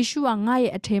ယေရှုကငါ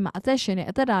ရဲ့အထဲမှာအသက်ရှင်တဲ့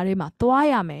အသက်တာတွေမှာသွား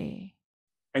ရမယ်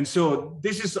And so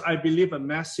this is, I believe, a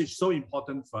message so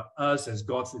important for us as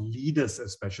God's leaders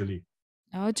especially.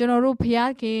 ကျွန်တော်တို့ဖ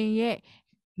ခင်ရဲ့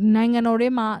နိုင်ငံတော်ထဲ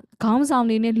မှာခေါင်းဆောင်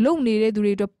တွေနဲ့လုပ်နေတဲ့သူ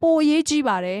တွေအတွက်ပိုအရေးကြီး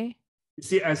ပါတယ် You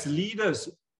see, as leaders,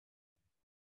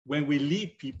 when we lead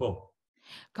people,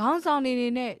 ခေါင်းဆောင်တွေ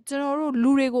နဲ့ကျွန်တော်တို့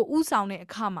လူတွေကိုဥဆောင်တဲ့အ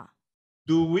ခါမှာ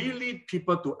do we lead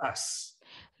people to us?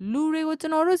 လူတွေကိုကျွ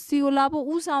န်တော်တို့စီကိုလာဖို့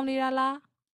ဥဆောင်နေတာလား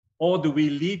Or do we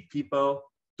lead people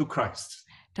to Christ?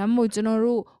 ဒါမှမဟုတ်ကျွန်တော်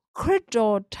တို့ခရစ်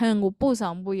တော်ထံကိုပို့ဆော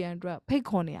င်ဖို့ရန်အတွက်ဖိတ်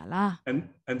ခေါ်နေရလား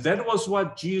And that was what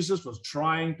Jesus was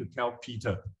trying to tell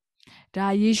Peter. ဒါ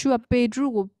ယေရှုကပေတရု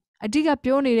ကိုအဓိက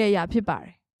ပြောနေတဲ့အရာဖြစ်ပါတ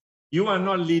ယ် You are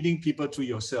not leading people to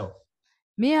yourself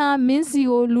မင်းဟာမင်းစီ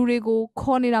ကိုလူတွေကို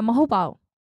ခေါ်နေတာမဟုတ်ပါဘူး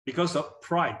because of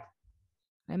pride.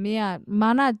 မင်းကမာ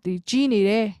နတီကြီးနေ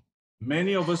တယ်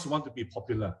Many of us want to be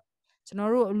popular. ကျွန်တော်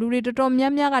တို့လူတွေတော်တော်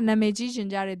များများကနာမည်ကြီးရှင်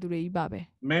ကြတဲ့သူတွေကြီးပါပဲ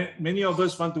Many of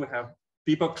us want to have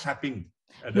people clapping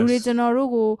at လူတွေ us. ကျွန်တော်တို့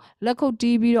ကိုလက်ခုပ်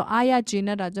တီးပြီးတော့အားရကျေန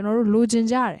ပ်တာကျွန်တော်တို့လိုချင်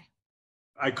ကြတယ်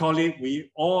I call it,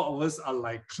 all of us are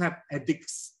like clap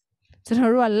addicts. ကျွန်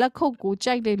တော်တို့ကလက်ခုပ်ကို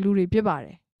ကြိုက်တဲ့လူတွေဖြစ်ပါတ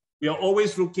ယ် We are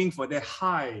always looking for that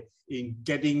high in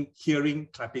hearing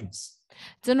clappings.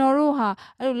 ကျွန်တော်တို့ဟာ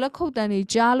အဲ့လိုလက်ခုပ်တန်းတွေ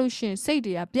ကြားလို့ရှင်စိတ်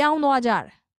တွေကပြောင်းသွားကြတယ်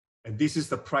And this is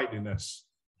the pride in us.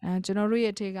 ကျွန်တော်တို့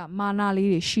ရဲ့အထက်ကမာနလေး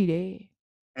တွေရှိတယ်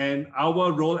And our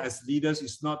role as leaders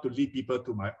is not to lead people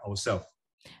to ourselves.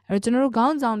 အဲ့တော့ကျွန်တော်တို့ခေါ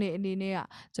င်းဆောင်တွေအနေနဲ့က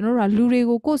ကျွန်တော်တို့ကလူတွေ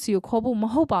ကိုကိုယ့်စီကိုခေါ်ဖို့မ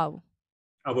ဟုတ်ပါဘူး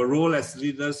Our role as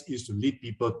leaders is to lead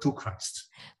people to Christ.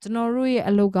 ကျွန်တော်တို့ရဲ့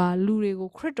အလုပ်ကလူတွေကို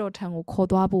ခရစ်တော်ထံကိုခေါ်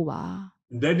သွားဖို့ပါ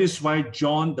And that is why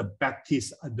John the Baptist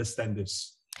understands this.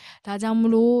 ဒါကြောင့်မ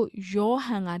လို့ယောဟ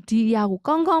န်ကဒီအရာကို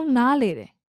ကောင်းကောင်းနားလေတယ်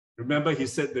Remember, he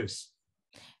said this: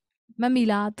 မမီ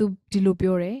လားသူဒီလို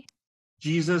ပြောတယ်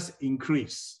Jesus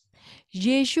increase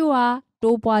ယေရှုဟာ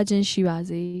တိုးပွားခြင်းရှိပါ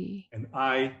စေ and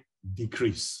I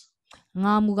decrease.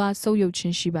 ငါမူကားဆုပ်ယုပ်ခြ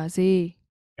င်းရှိပါစေ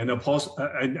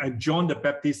And John the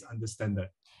Baptist understand that.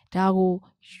 ဒါကို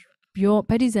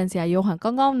ဗတ္တိဇံဆရာယောဟန်ကော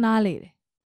င်းကောင်းနားလေတယ်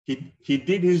He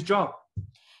did his job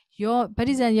ဗတ္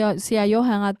တိဇံဆရာယောဟ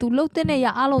န်ကသူလှုပ်တဲ့ရ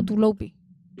အားလုံးသူလှုပ်ပြီ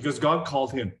because God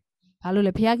called him. ဘာလို့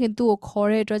လဲဘုရားခင်သူ့ကိုခေါ်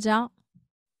တဲ့အတွက်ကြောင့်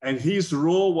And his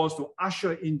role was to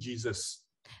usher in Jesus.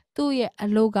 သူ့ရဲ့အ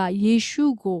လုပ်ကယေရှု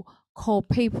ကိုခေါ်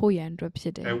ဖိတ်ဖို့ရန်အတွက်ဖြ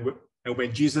စ်တယ် And when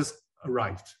Jesus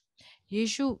arrived, ယေ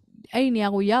ရှုအဲ့ဒီနေရာ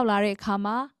ကိုရောက်လာတဲ့အခါ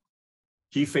မှာ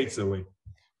he fades away.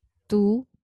 သူ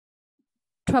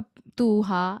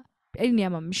ဟာအဲ့ဒီနေရာ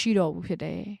မှာမရှိတော့ဘူးဖြစ်တ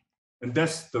ယ် And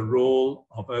that's the role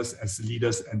of us as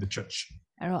leaders and the church.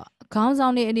 အဲ့တော့ခေါင်းဆော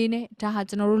င်တွေအနေနဲ့ဒါဟာ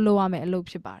ကျွန်တော်တို့လုပ်ရမယ့်အလုပ်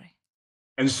ဖြစ်ပါတယ်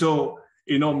And so,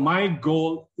 my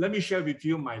goal, let me share with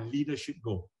you my leadership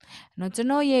goal. နော်ကျွန်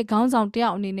တော်ရဲ့ခေါင်းဆောင်တယော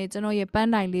က်အနေနဲ့ကျွန်တော်ရဲ့ပန်း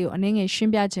တိုင်လေးကိုအနည်းငယ်ရှ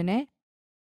င်းပြခြင်းနဲ့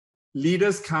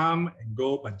Leaders come and go,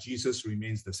 but Jesus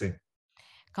remains the same.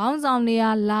 ခေါင်းဆောင်တွေက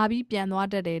လာပြီးပြန်သွား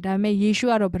တတ်တယ်ဒါပေမဲ့ယေရှု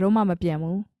ကတော့ဘယ်တော့မှမပြန်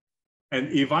ဘူး And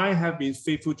if I have been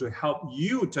faithful to help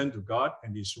you turn to God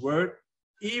and His Word,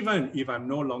 even if I'm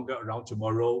no longer around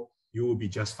tomorrow, you will be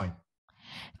just fine.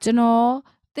 ကျွန်တော်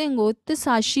သင်ကိုသစ္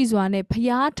စာရှိစွာနဲ့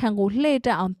ဖျားထံကိုလှည့်တ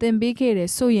က်အောင်သင်ပေးခဲ့တ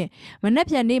ယ်ဆိုရင်မနေ့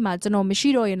ပြန်နေ့မှာကျွန်တော်မရှိ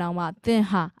တော့ရင်တော့မှသင်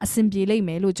ဟာအစဉ်ပြေလိမ့်မ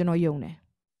ယ်လို့ကျွန်တော်ယုံတယ်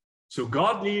So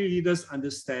godly leaders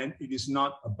understand it is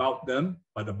not about them,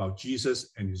 but about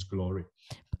Jesus and His glory.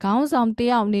 ခေါင်းဆောင်တ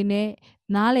ယောက်အနေနဲ့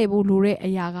နားလည်ဖို့လိုတဲ့အ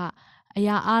ရာ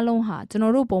အားလုံးဟာကျွန်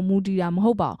တော်တို့ပုံမူတည်တာမ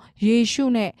ဟုတ်ပါဘူးယေရှု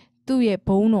နဲ့သူ့ရဲ့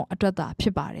ဘုန်းတော်အတွက်သာဖြ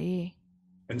စ်ပါတယ်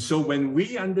And so when we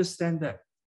understand that,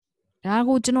 ဒါ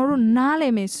ကိုကျွန်တော်တို့နားလ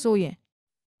ည်မယ်ဆိုရင်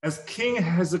as King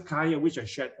Hezekiah, which I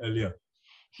shared earlier,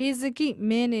 ဟေဇကိ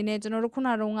မင်းအနေနဲ့ကျွန်တော်တို့ခုန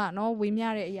တုန်းကနော်ဝေမျှ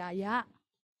တဲ့အရာအရ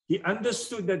he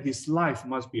understood that his life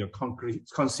must be a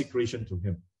consecration to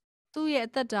him. သူ့ရဲ့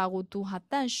အသက်တာကိုသူဟာ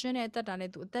တန့်ရှင်းတဲ့အသက်တာနဲ့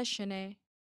သူအသက်ရှင်နေ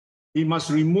He must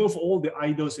remove all the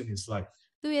idols in his life.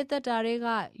 သူ့ရဲ့သက်တာတွေက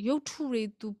ရုပ်ထုတွေ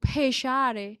သူဖယ်ရှားရ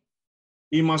တယ်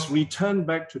He must return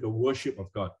back to the worship of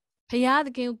God. ဖျားသ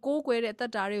ခင်ကိုကိုးကွယ်တဲ့သ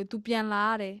က်တာတွေကိုသူပြန်လာ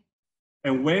ရတယ်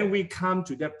And when we come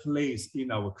to that place in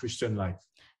our Christian life,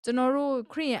 ကျွန်တော်တို့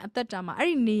ခရစ်ယာန်အသက်တာမှာအဲ့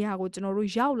ဒီနေရာကိုကျွန်တော်တို့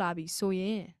ရောက်လာပြီဆိုရ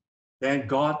င် then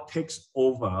God takes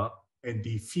over and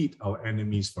defeat our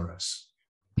enemies for us.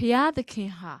 ဖျားသခ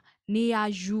င်ဟာနေရာ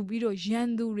ယူပြီးတော့ရန်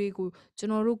သူတွေကိုကျွ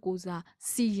န်တော်တို့ကိုစား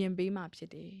စီရင်ပေးမှဖြစ်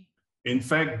တယ် In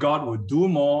fact, God will do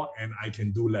more and I can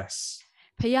do less.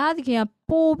 ဖျားသခင်က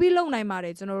ပိုပြီးလုပ်နိုင်ပါတ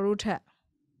ယ်ကျွန်တော်တို့ထက်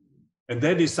And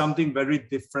that is something very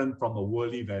different from the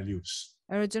worldly values.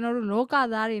 အဲ့တော့ကျွန်တော်တို့လောက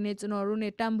သားတွေနဲ့ကျွန်တော်တို့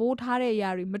နဲ့တန်ဖိုးထားတဲ့အရာ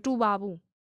တွေမတူပါဘူး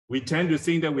We tend to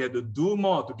think that we have to do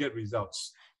more to get results.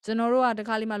 ကျွန်တော်တို့ကတ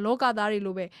ခါလေးမှလောကသားတွေ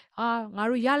လိုပဲငါ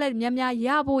တို့ရလက်များများရ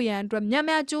ဖို့ရန်အတွက်များ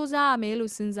များစူးစမ်းရမယ်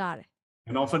လို့စဉ်းစားတယ်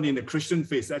And often in the Christian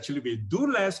faith, actually we do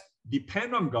less, depend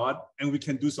on God, and we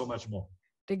can do so much more.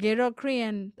 တကယ်တော့ခရစ်ယာ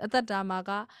န်အသက်တာမှာ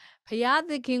ကဖျား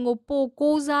သခင်ကိုပို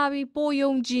ကိုးစားပြီးပို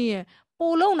ယုံကြည်ရင်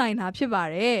ပိုလုံနိုင်တာဖြစ်ပါ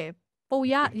တယ်ပို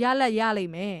ရလက်ရလိ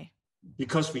မ့်မယ်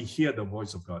Because we hear the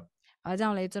voice of God. အားကြော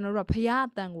င့်လေကျွန်တော်တို့ကဖျား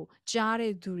အတန်ကိုကြား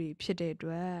တဲ့သူတွေဖြစ်တဲ့အ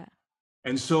တွက်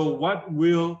And so what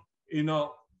will,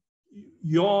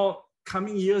 your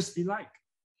coming years be like?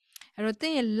 အဲ့တော့သ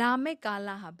င်ရဲ့လာမယ့်ကာလ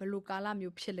ဟာဘယ်လိုကာလ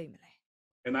မျိုးဖြစ်လိမ့်မလဲ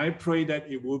And I pray that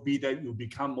it will be that you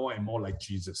become more and more like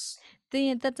Jesus. သင်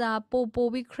ရဲ့သက်တာပို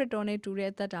ပြီးခရစ်တော်နဲ့တူ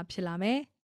တဲ့သက်တာဖြစ်လာမယ်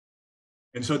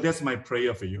And so that's my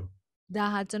prayer for you. ဒါ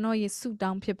ဟာကျွန်တော်ရဲ့ဆု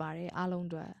တောင်းဖြစ်ပါတယ်အားလုံး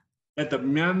အတွက် That the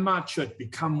Myanmar church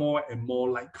become more and more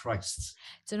like Christ.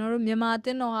 ကျွန်တော်တို့မြန်မာအသ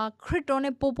င်းတော်ဟာခရစ်တော်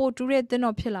နဲ့ပိုတူတဲ့အသင်း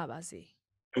တော်ဖြစ်လာပါစေ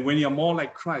And when you're more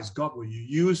like Christ, God will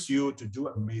use you to do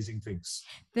amazing things.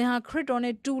 သင်ဟာခရစ်တော်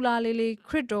နဲ့တူလာလေခ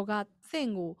ရစ်တော်ကသင်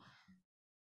ကို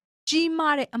ကြီး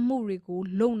မားတဲ့အမှုတွေကို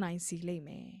လုပ်နိုင်စေလိမ့်မ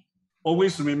ယ်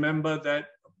Always remember that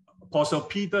Apostle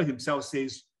Peter himself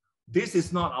says, this is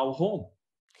not our home.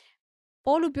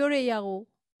 ပေါလုပြောတဲ့အရာကို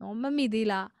မမိသေး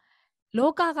လားလော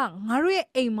ကကငါတို့ရဲ့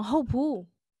အိမ်မဟုတ်ဘူး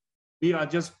We are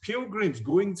just pilgrims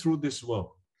going through this world.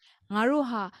 ငါတို့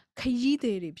ဟာခရီးသ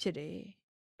ည်တွေဖြစ်တယ်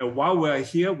And while we are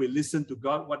here, we listen to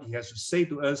God, what He has to say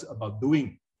to us about doing.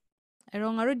 အဲ့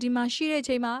တော့ငါတို့ဒီမှာရှိတဲ့အ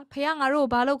ချိန်မှာဖခင်ငါတို့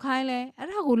ကိုဘာလုပ်ခိုင်းလဲအဲ့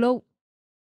ဒါကိုလုပ်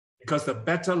Because the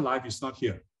better life is not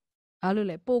here. ဘာလို့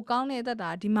လဲပိုကောင်းတဲ့အသက်တာ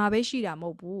ဒီမှာပဲရှိတာမဟု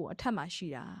တ်ဘူးအထက်မှာရှိ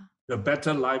တာ The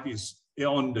better life is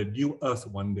on the new earth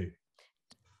one day.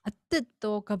 အသက်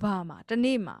တော်ကဘာမှာတ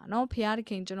နေ့မှာเนาะဖခင်တ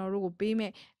ခင်ကျွန်တော်တို့ကိုပေး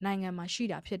မဲ့နိုင်ငံမှာရှိ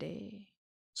တာဖြစ်တယ်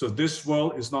So this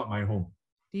world is not my home.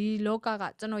 ဒီလောကက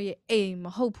ကျွန်တော်ရဲ့အိမ်မ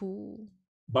ဟုတ်ဘူး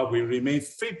But we remain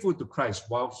faithful to Christ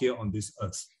while here on this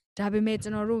earth. ဒါပေမဲ့ကျွ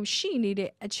န်တော်တို့ရှိနေတဲ့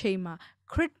အချိန်မှာ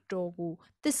ခရစ်တော်ကို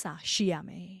သစ္စာရှိရမ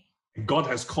ယ် God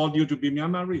has called you to be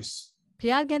Myanmaris. ဖ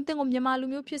ခင်ကတင့်ကိုမြန်မာလူ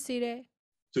မျိုးဖြစ်စေတယ်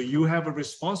So you have a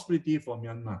responsibility for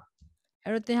Myanmar.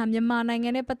 အဲ့တော့သင်ဟာမြန်မာနိုင်ငံ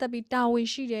နဲ့ပတ်သက်ပြီးတာဝန်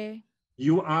ရှိတယ်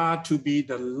You are to be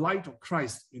the light of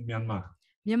Christ in Myanmar.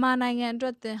 မြန်မာနိုင်ငံအတွ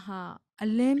က်သင်ဟာအ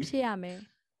လင်းဖြစ်ရမယ်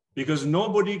Because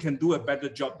nobody can do a better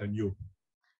job than you.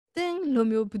 သင်လို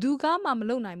မျိုးဘယ်သူကမှမ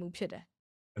လုပ်နိုင်ဘူးဖြစ်တယ်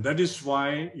And that is why,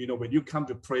 when you come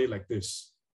to pray like this,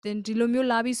 သင်ဒီလိုမျိုး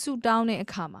လာပြီးဆုတောင်းတဲ့အ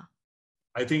ခါမှာ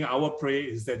I think our prayer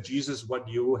is that Jesus, what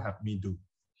you have me do?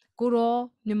 ကိုရော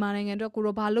မြန်မာနိုင်ငံအတွက်ကို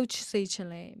ရောဘာလုပ်စေချင်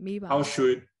လဲမေးပါ How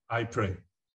should I pray?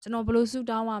 ကျွန်တော်ဘယ်လိုဆု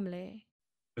တောင်းရမလဲ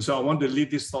And so I want to leave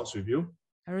these thoughts with you.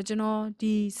 အဲ့တော့ကျွန်တော်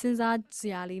ဒီစဉ်းစားစ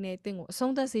ရာလေးနဲ့သင်ကိုအ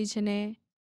ဆုံးသတ်စေချင်တယ်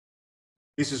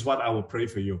This is what I will pray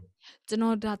for you. ကျွန်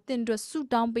တော်ဒါသင်အတွက်ဆု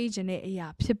တောင်းပေးခြင်းတဲ့အရာ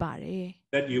ဖြစ်ပါတယ်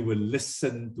That you will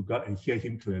listen to God and hear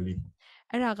Him clearly.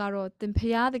 အဲ့ဒါကတော့သင်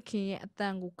ဖျားသခင်ရဲ့အတ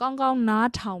န်ကိုကောင်းကောင်းနား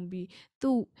ထောင်ပြီး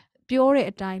သူပြောတဲ့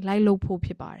အတိုင်းလိုက်လုပ်ဖို့ဖြ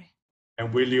စ်ပါတယ် And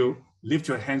will you lift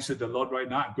your hands to the Lord right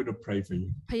now? I'm going to pray for you.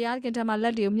 ဖျားသခင်ထံမှာလ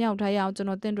က်တွေကိုမြှောက်ထားရအောင်ကျွန်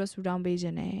တော်သင်အတွက်ဆုတောင်းပေးခြ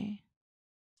င်းနဲ့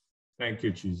Thank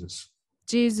you, Jesus.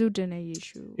 ယေရှုတင်တဲ့ယေ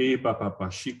ရှု Hey, Papa,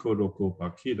 Shikoroko,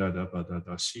 Bakida, da Bada,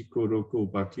 Shikoroko,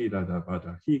 Bakida, da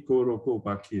Bada, Hikoroko,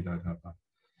 Bakida, da Bada.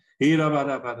 Hira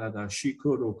Bada Bada,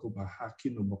 Shikoroko,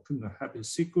 Bahakino, Mokuna, Happy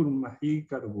Sikurum,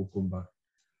 Mahika, Bukumba.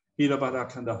 Hira Bada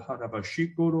Kanda Haraba,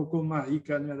 Shikoroko,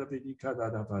 Mahika, Nedabika,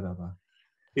 da Bada.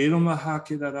 Iruma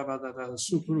Hakida, da Bada,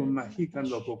 Sukurum, Mahika,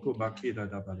 Loboko, Bakida,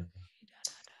 da Bada.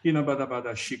 Hina Bada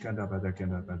Bada, Shikanda Bada,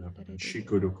 Kanda Bada,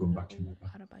 Shikoroko, Bakina.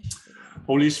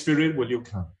 Holy Spirit, will you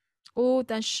come? အိုး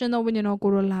တန်ရှင်တော်ဝိညာဉ်တော်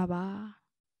ကိုရောလာပါ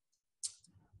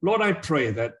Lord, I pray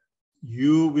that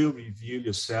you will reveal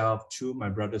yourself to my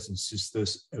brothers and sisters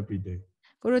every day.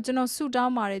 ကိုရောကျွန်တော်ဆုတော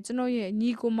င်းပါတယ်ကျွန်တော်ရဲ့ညီ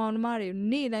ကိုမောင်နှမတွေ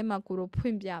နေ့တိုင်းမှာကိုရောဖွ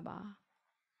င့်ပြပါ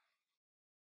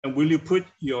And will you put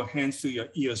your hands to your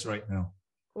ears right now?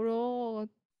 ကိုရော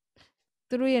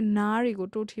သူတို့ရဲ့နားတွေကို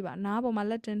တိုးထိပါနားပေါ်မှာ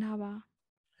လက်တင်ထားပါ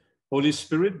Holy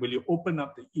Spirit, will you open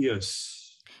up the ears?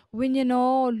 ဝိညာဉ်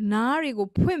တော်နားတွေကို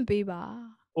ဖွင့်ပေးပါ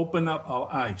Open up our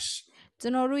eyes. ကျွ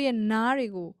န်တော်တို့ရဲ့နားတွေ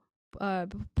ကို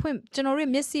ဖွင့်ကျွန်တော်တို့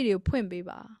ရဲ့မျက်စိတွေကိုဖွင့်ပေး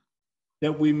ပါ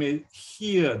That we may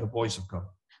hear the voice of God.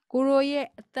 ကိုရောရဲ့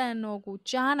အသံတော်ကို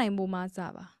ကြားနိုင်ဖို့မှာ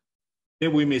စားပါ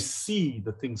That we may see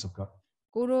the things of God.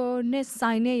 ကိုရောနဲ့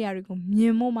ဆိုင်တဲ့အရာတွေကိုမြ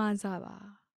င်ဖို့မှာစားပါ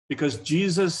Because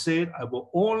Jesus said, I will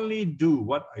only do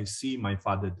what I see my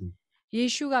Father do. ယေ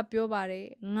ရှုကပြောပါတယ်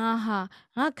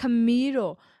ငါခမည်း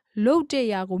တော်လှုပ်တဲ့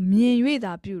အရာကိုမြင်၍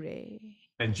သာပြုတယ်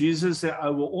And Jesus said, I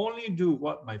will only do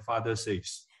what my Father says.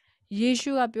 ယေ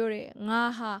ရှုကပြောတယ်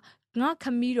ငါခ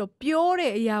မည်းတော်ပြော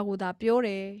တဲ့အရာကိုသာပြောတ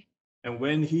ယ် And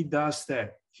when he does that,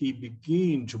 he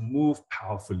begins to move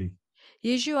powerfully.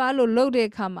 ယေရှုအားလို့လှုပ်တဲ့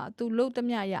အခါမှာသူလှုပ်သ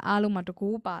မျှအရာအားလုံးမှာတကူ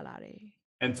ပါလာတယ်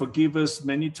And forgive us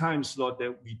many times, Lord,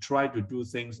 that we try to do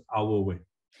things our way.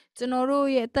 ကျွန်တော်တို့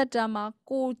ရဲ့အသက်တာမှာ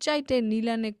ကိုကြိုက်တဲ့နီလ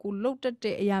န်းနဲ့ကိုလှုပ်တတ်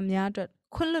တဲ့အရာများအတွက်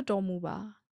ခွင့်လွှတ်တော်မူပါ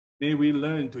May we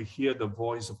learn to hear the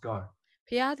voice of God. ဖ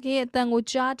ခင်ရဲ့အတန်ကို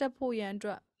ကြားတတ်ဖို့ရန်အတွ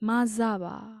က်မဆ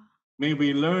ပါ May we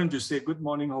learn to say, Good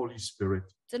morning, Holy Spirit.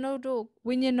 ကျွန်တော်တို့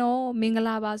ဝိညာဉ်တော်မင်္ဂ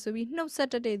လာပါဆိုပြီးနှုတ်ဆက်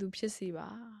တတ်တဲ့သူဖြစ်စီပါ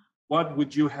What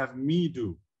would you have me do?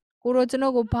 ကိုရောကျွန်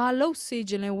တော်ကိုဘာလုပ်စေ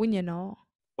ခြင်းလဲဝိညာဉ်တော်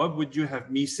What would you have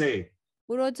me say?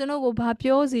 ကိုရောကျွန်တော်ကိုဘာ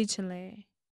ပြောစေခြင်းလဲ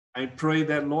I pray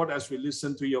that, Lord, as we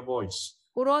listen to your voice,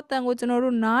 ကိုရောတန်ကိုကျွန်တော်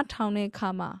တို့နားထောင်တဲ့အခါ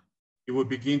မှာ you will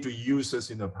begin to use us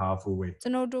in a powerful way. ကျွ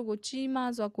န်တော်တို့ကိုကြီး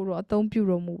မားစွာကိုရောအသုံးပြု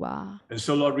တော်မူပါ And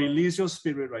so, Lord, release your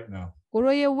spirit right now. ကို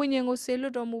ရောရဲ့ဝိညာဉ်ကိုဆေလွ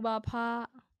တ်တော်မူပါဖာ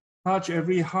Touch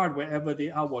every heart wherever they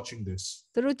are watching this.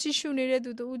 သူတို့ကြည့်ရှုနေတဲ့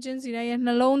သူတို့ချင်းစီတိုင်းရဲ့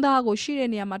နှလုံးသားကိုရှိတဲ့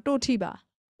နေရာမှာတို့ထိပါ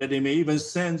That they may even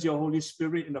sense your Holy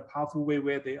Spirit in a powerful way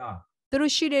where they are. သူ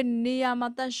တို့ရှိတဲ့နေရာမှာ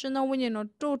တန်ရှင်သောဝိညာဉ်တော်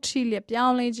တို့ထိလျက်ပြော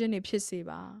င်းလဲခြင်းတွေဖြစ်စေ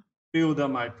ပါ Fill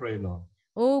them, I pray, Lord.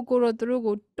 အိုးကိုရောသူတို့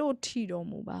ကိုတို့ထိတော်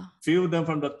မူပါ Fill them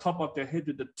from the top of their head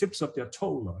to the tips of their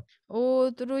toe, Lord. အိုး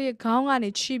သူတို့ရဲ့ခေါင်းကနေ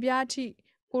ခြေပြားထိ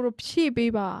ကိုရောဖြည့်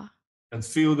ပေးပါ And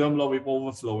fill them, Lord, with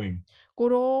overflowing. ကို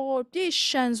ရောပြည့်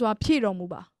ရှံစွာဖြည့်တော်မူ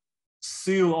ပါ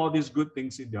Seal all these good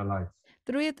things in their life. သူ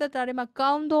တို့ရဲ့သက်တာတွေမှာ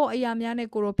ကောင်းသောအရာများနဲ့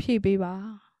ကိုရောဖြည့်ပေးပါ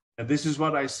And this is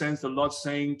what I sense the Lord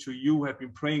saying to you who have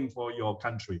been praying for your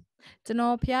country. ကျွန်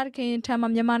တော်ဖျားခင်ထံမှာ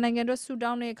မြန်မာနိုင်ငံအတွက်ဆူ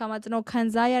တောင်းတဲ့အခါမှာကျွန်တော်ခံ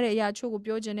စားရတဲ့အရာချို့ကို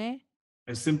ပြောခြင်းနဲ့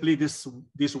And simply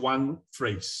this one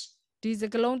phrase. ဒီစ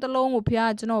ကားလုံးတစ်လုံးကို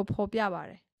ဖျားကျွန်တော်ဖော်ပြပါ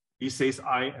တယ် He says,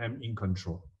 I am in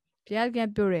control. ဖျားခင်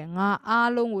ပြောတယ်ငါ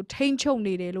အားလုံးကိုထိန်းချုပ်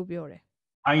နေတယ်လို့ပြောတယ်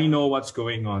I know what's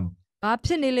going on. ဘာဖြ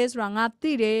စ်နေလဲဆိုတာငါ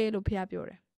သိတယ်လို့ဖျားပြော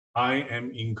တယ် I am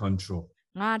in control.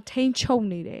 ငါထိန်းချုပ်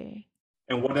နေတယ်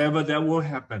And whatever that will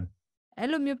happen, အဲ့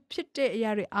လိုမျိုးဖြစ်တဲ့အ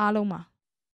ရာတွေအားလုံးမှာ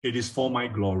it is for my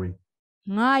glory.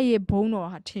 ငါရဲ့ဘုန်းတော်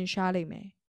ဟာထင်ရှားလိမ့်မယ်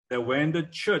That when the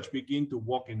church begin to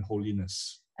walk in holiness,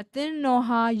 အသင်းတော်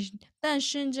ဟာတန်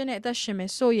ရှင်းခြင်းနဲ့အသက်ရှင်မ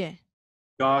ယ်ဆိုရင်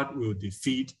God will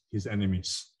defeat his enemies.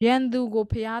 ရန်သူကို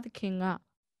ဖျားသခင်က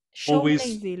ရှုံးနိမ့်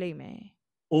စေလိမ့်မယ်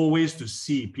Always to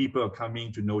see people coming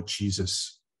to know Jesus.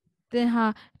 သင်ဟာ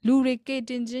လူတွေကယ်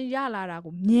တင်ခြင်းရလာတာ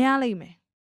ကိုမြင်ရလိမ့်မယ်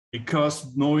Because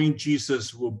knowing Jesus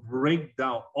will break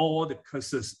down all the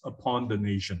curses upon the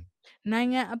nation. နိုင်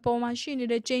ငံအပေါ်မှာရှိနေ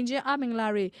တဲ့ကြိမ်ချင်းအမင်္ဂလာ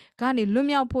တွေကနေလွတ်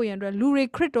မြောက်ဖို့ရန်အတွက်လူတွေ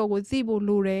ခရစ်တော်ကိုသိဖို့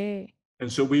လိုတယ် And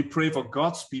so we pray for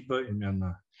God's people in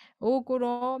Myanmar. ။အိုးကို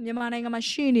တော့မြန်မာနိုင်ငံမှာ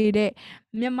ရှိနေတဲ့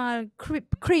မြန်မာခ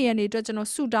ရစ်ယာန်တွေအတွက်ကျွန်တော်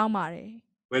ဆုတောင်းပါတယ်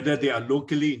Whether they are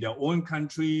locally in their own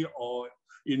country or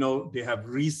they have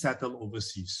resettled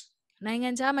overseas. ။နိုင်ငံ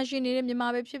ခြားမှာရှိနေတဲ့မြန်မာ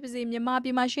ပဲဖြစ်ပါစေမြန်မာပြ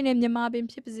ည်မှာရှိနေမြန်မာပင်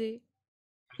ဖြစ်ပါစေ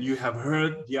You have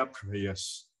heard their prayers.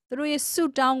 သူတို့ရဲ့ဆု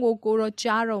တောင်းကိုကိုတော့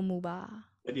ကြားတော်မူပါ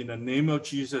That in the name of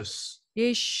Jesus, ယေ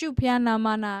ရှုဖခင်နာမ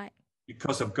၌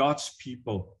 because of God's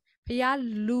people, ဖခင်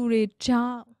လူတွေကြော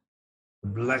င့်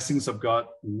the blessings of God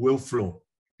will flow.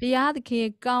 ဖခင်သခင်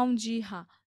ရဲ့ကောင်းကြီးဟာ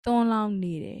သွန်းလောင်း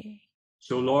နေတယ်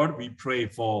So Lord, we pray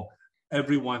for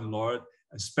everyone, Lord,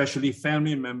 especially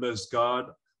family members, God,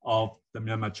 of the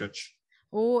Myanmar church.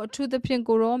 ။အိုးအထူးသဖြင့်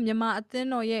ကိုတော့မြန်မာအသင်း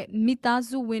တော်ရဲ့မိသား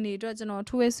စုဝင်တွေအတွက်ကျွန်တော်အ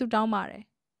ထူးပဲဆုတောင်းပါတယ်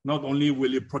Not only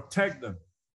will you protect them,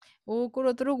 ။အိုးကို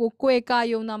တော့သူတို့ကိုကိုယ်ကာ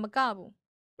ယုံတာမကဘူး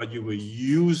but you will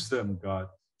use them, God,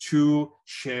 to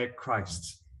share Christ.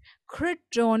 ခရစ်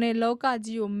တော်နဲ့လောက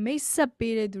ကြီးကိုမိတ်ဆက်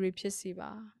ပေးတဲ့သူတွေဖြစ်စီပါ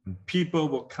And people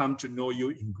will come to know you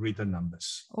in greater numbers.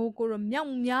 ။အိုးကိုတော့မြော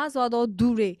က်များစွာသောသူ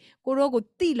တွေကိုတော့ကို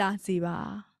တိလာစေပါ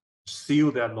Seal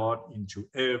that, Lord, into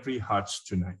every heart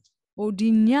tonight. ။အိုးဒီ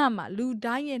ညမှာလူ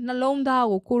တိုင်းရဲ့နှလုံးသား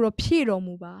ကိုကိုတော့ဖြည့်တော်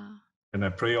မူပါ And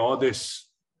I pray all this.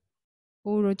 ။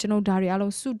အိုးတော့ကျွန်တော်ဒါတွေအ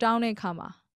လုံးဆုတောင်းတဲ့အခါမှာ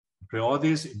I pray all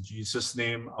this in Jesus'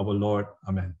 name, our Lord.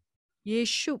 Amen. ယေ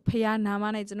ရှုဖခင်နာမ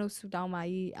၌ကျွန်တော်ဆုတောင်းပါ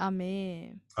၏အာမင်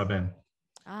Amen.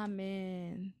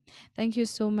 Amen. Thank you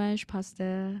so much,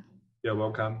 Pastor. You're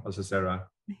welcome, Pastor Sarah.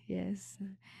 Yes.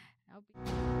 I'll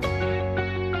be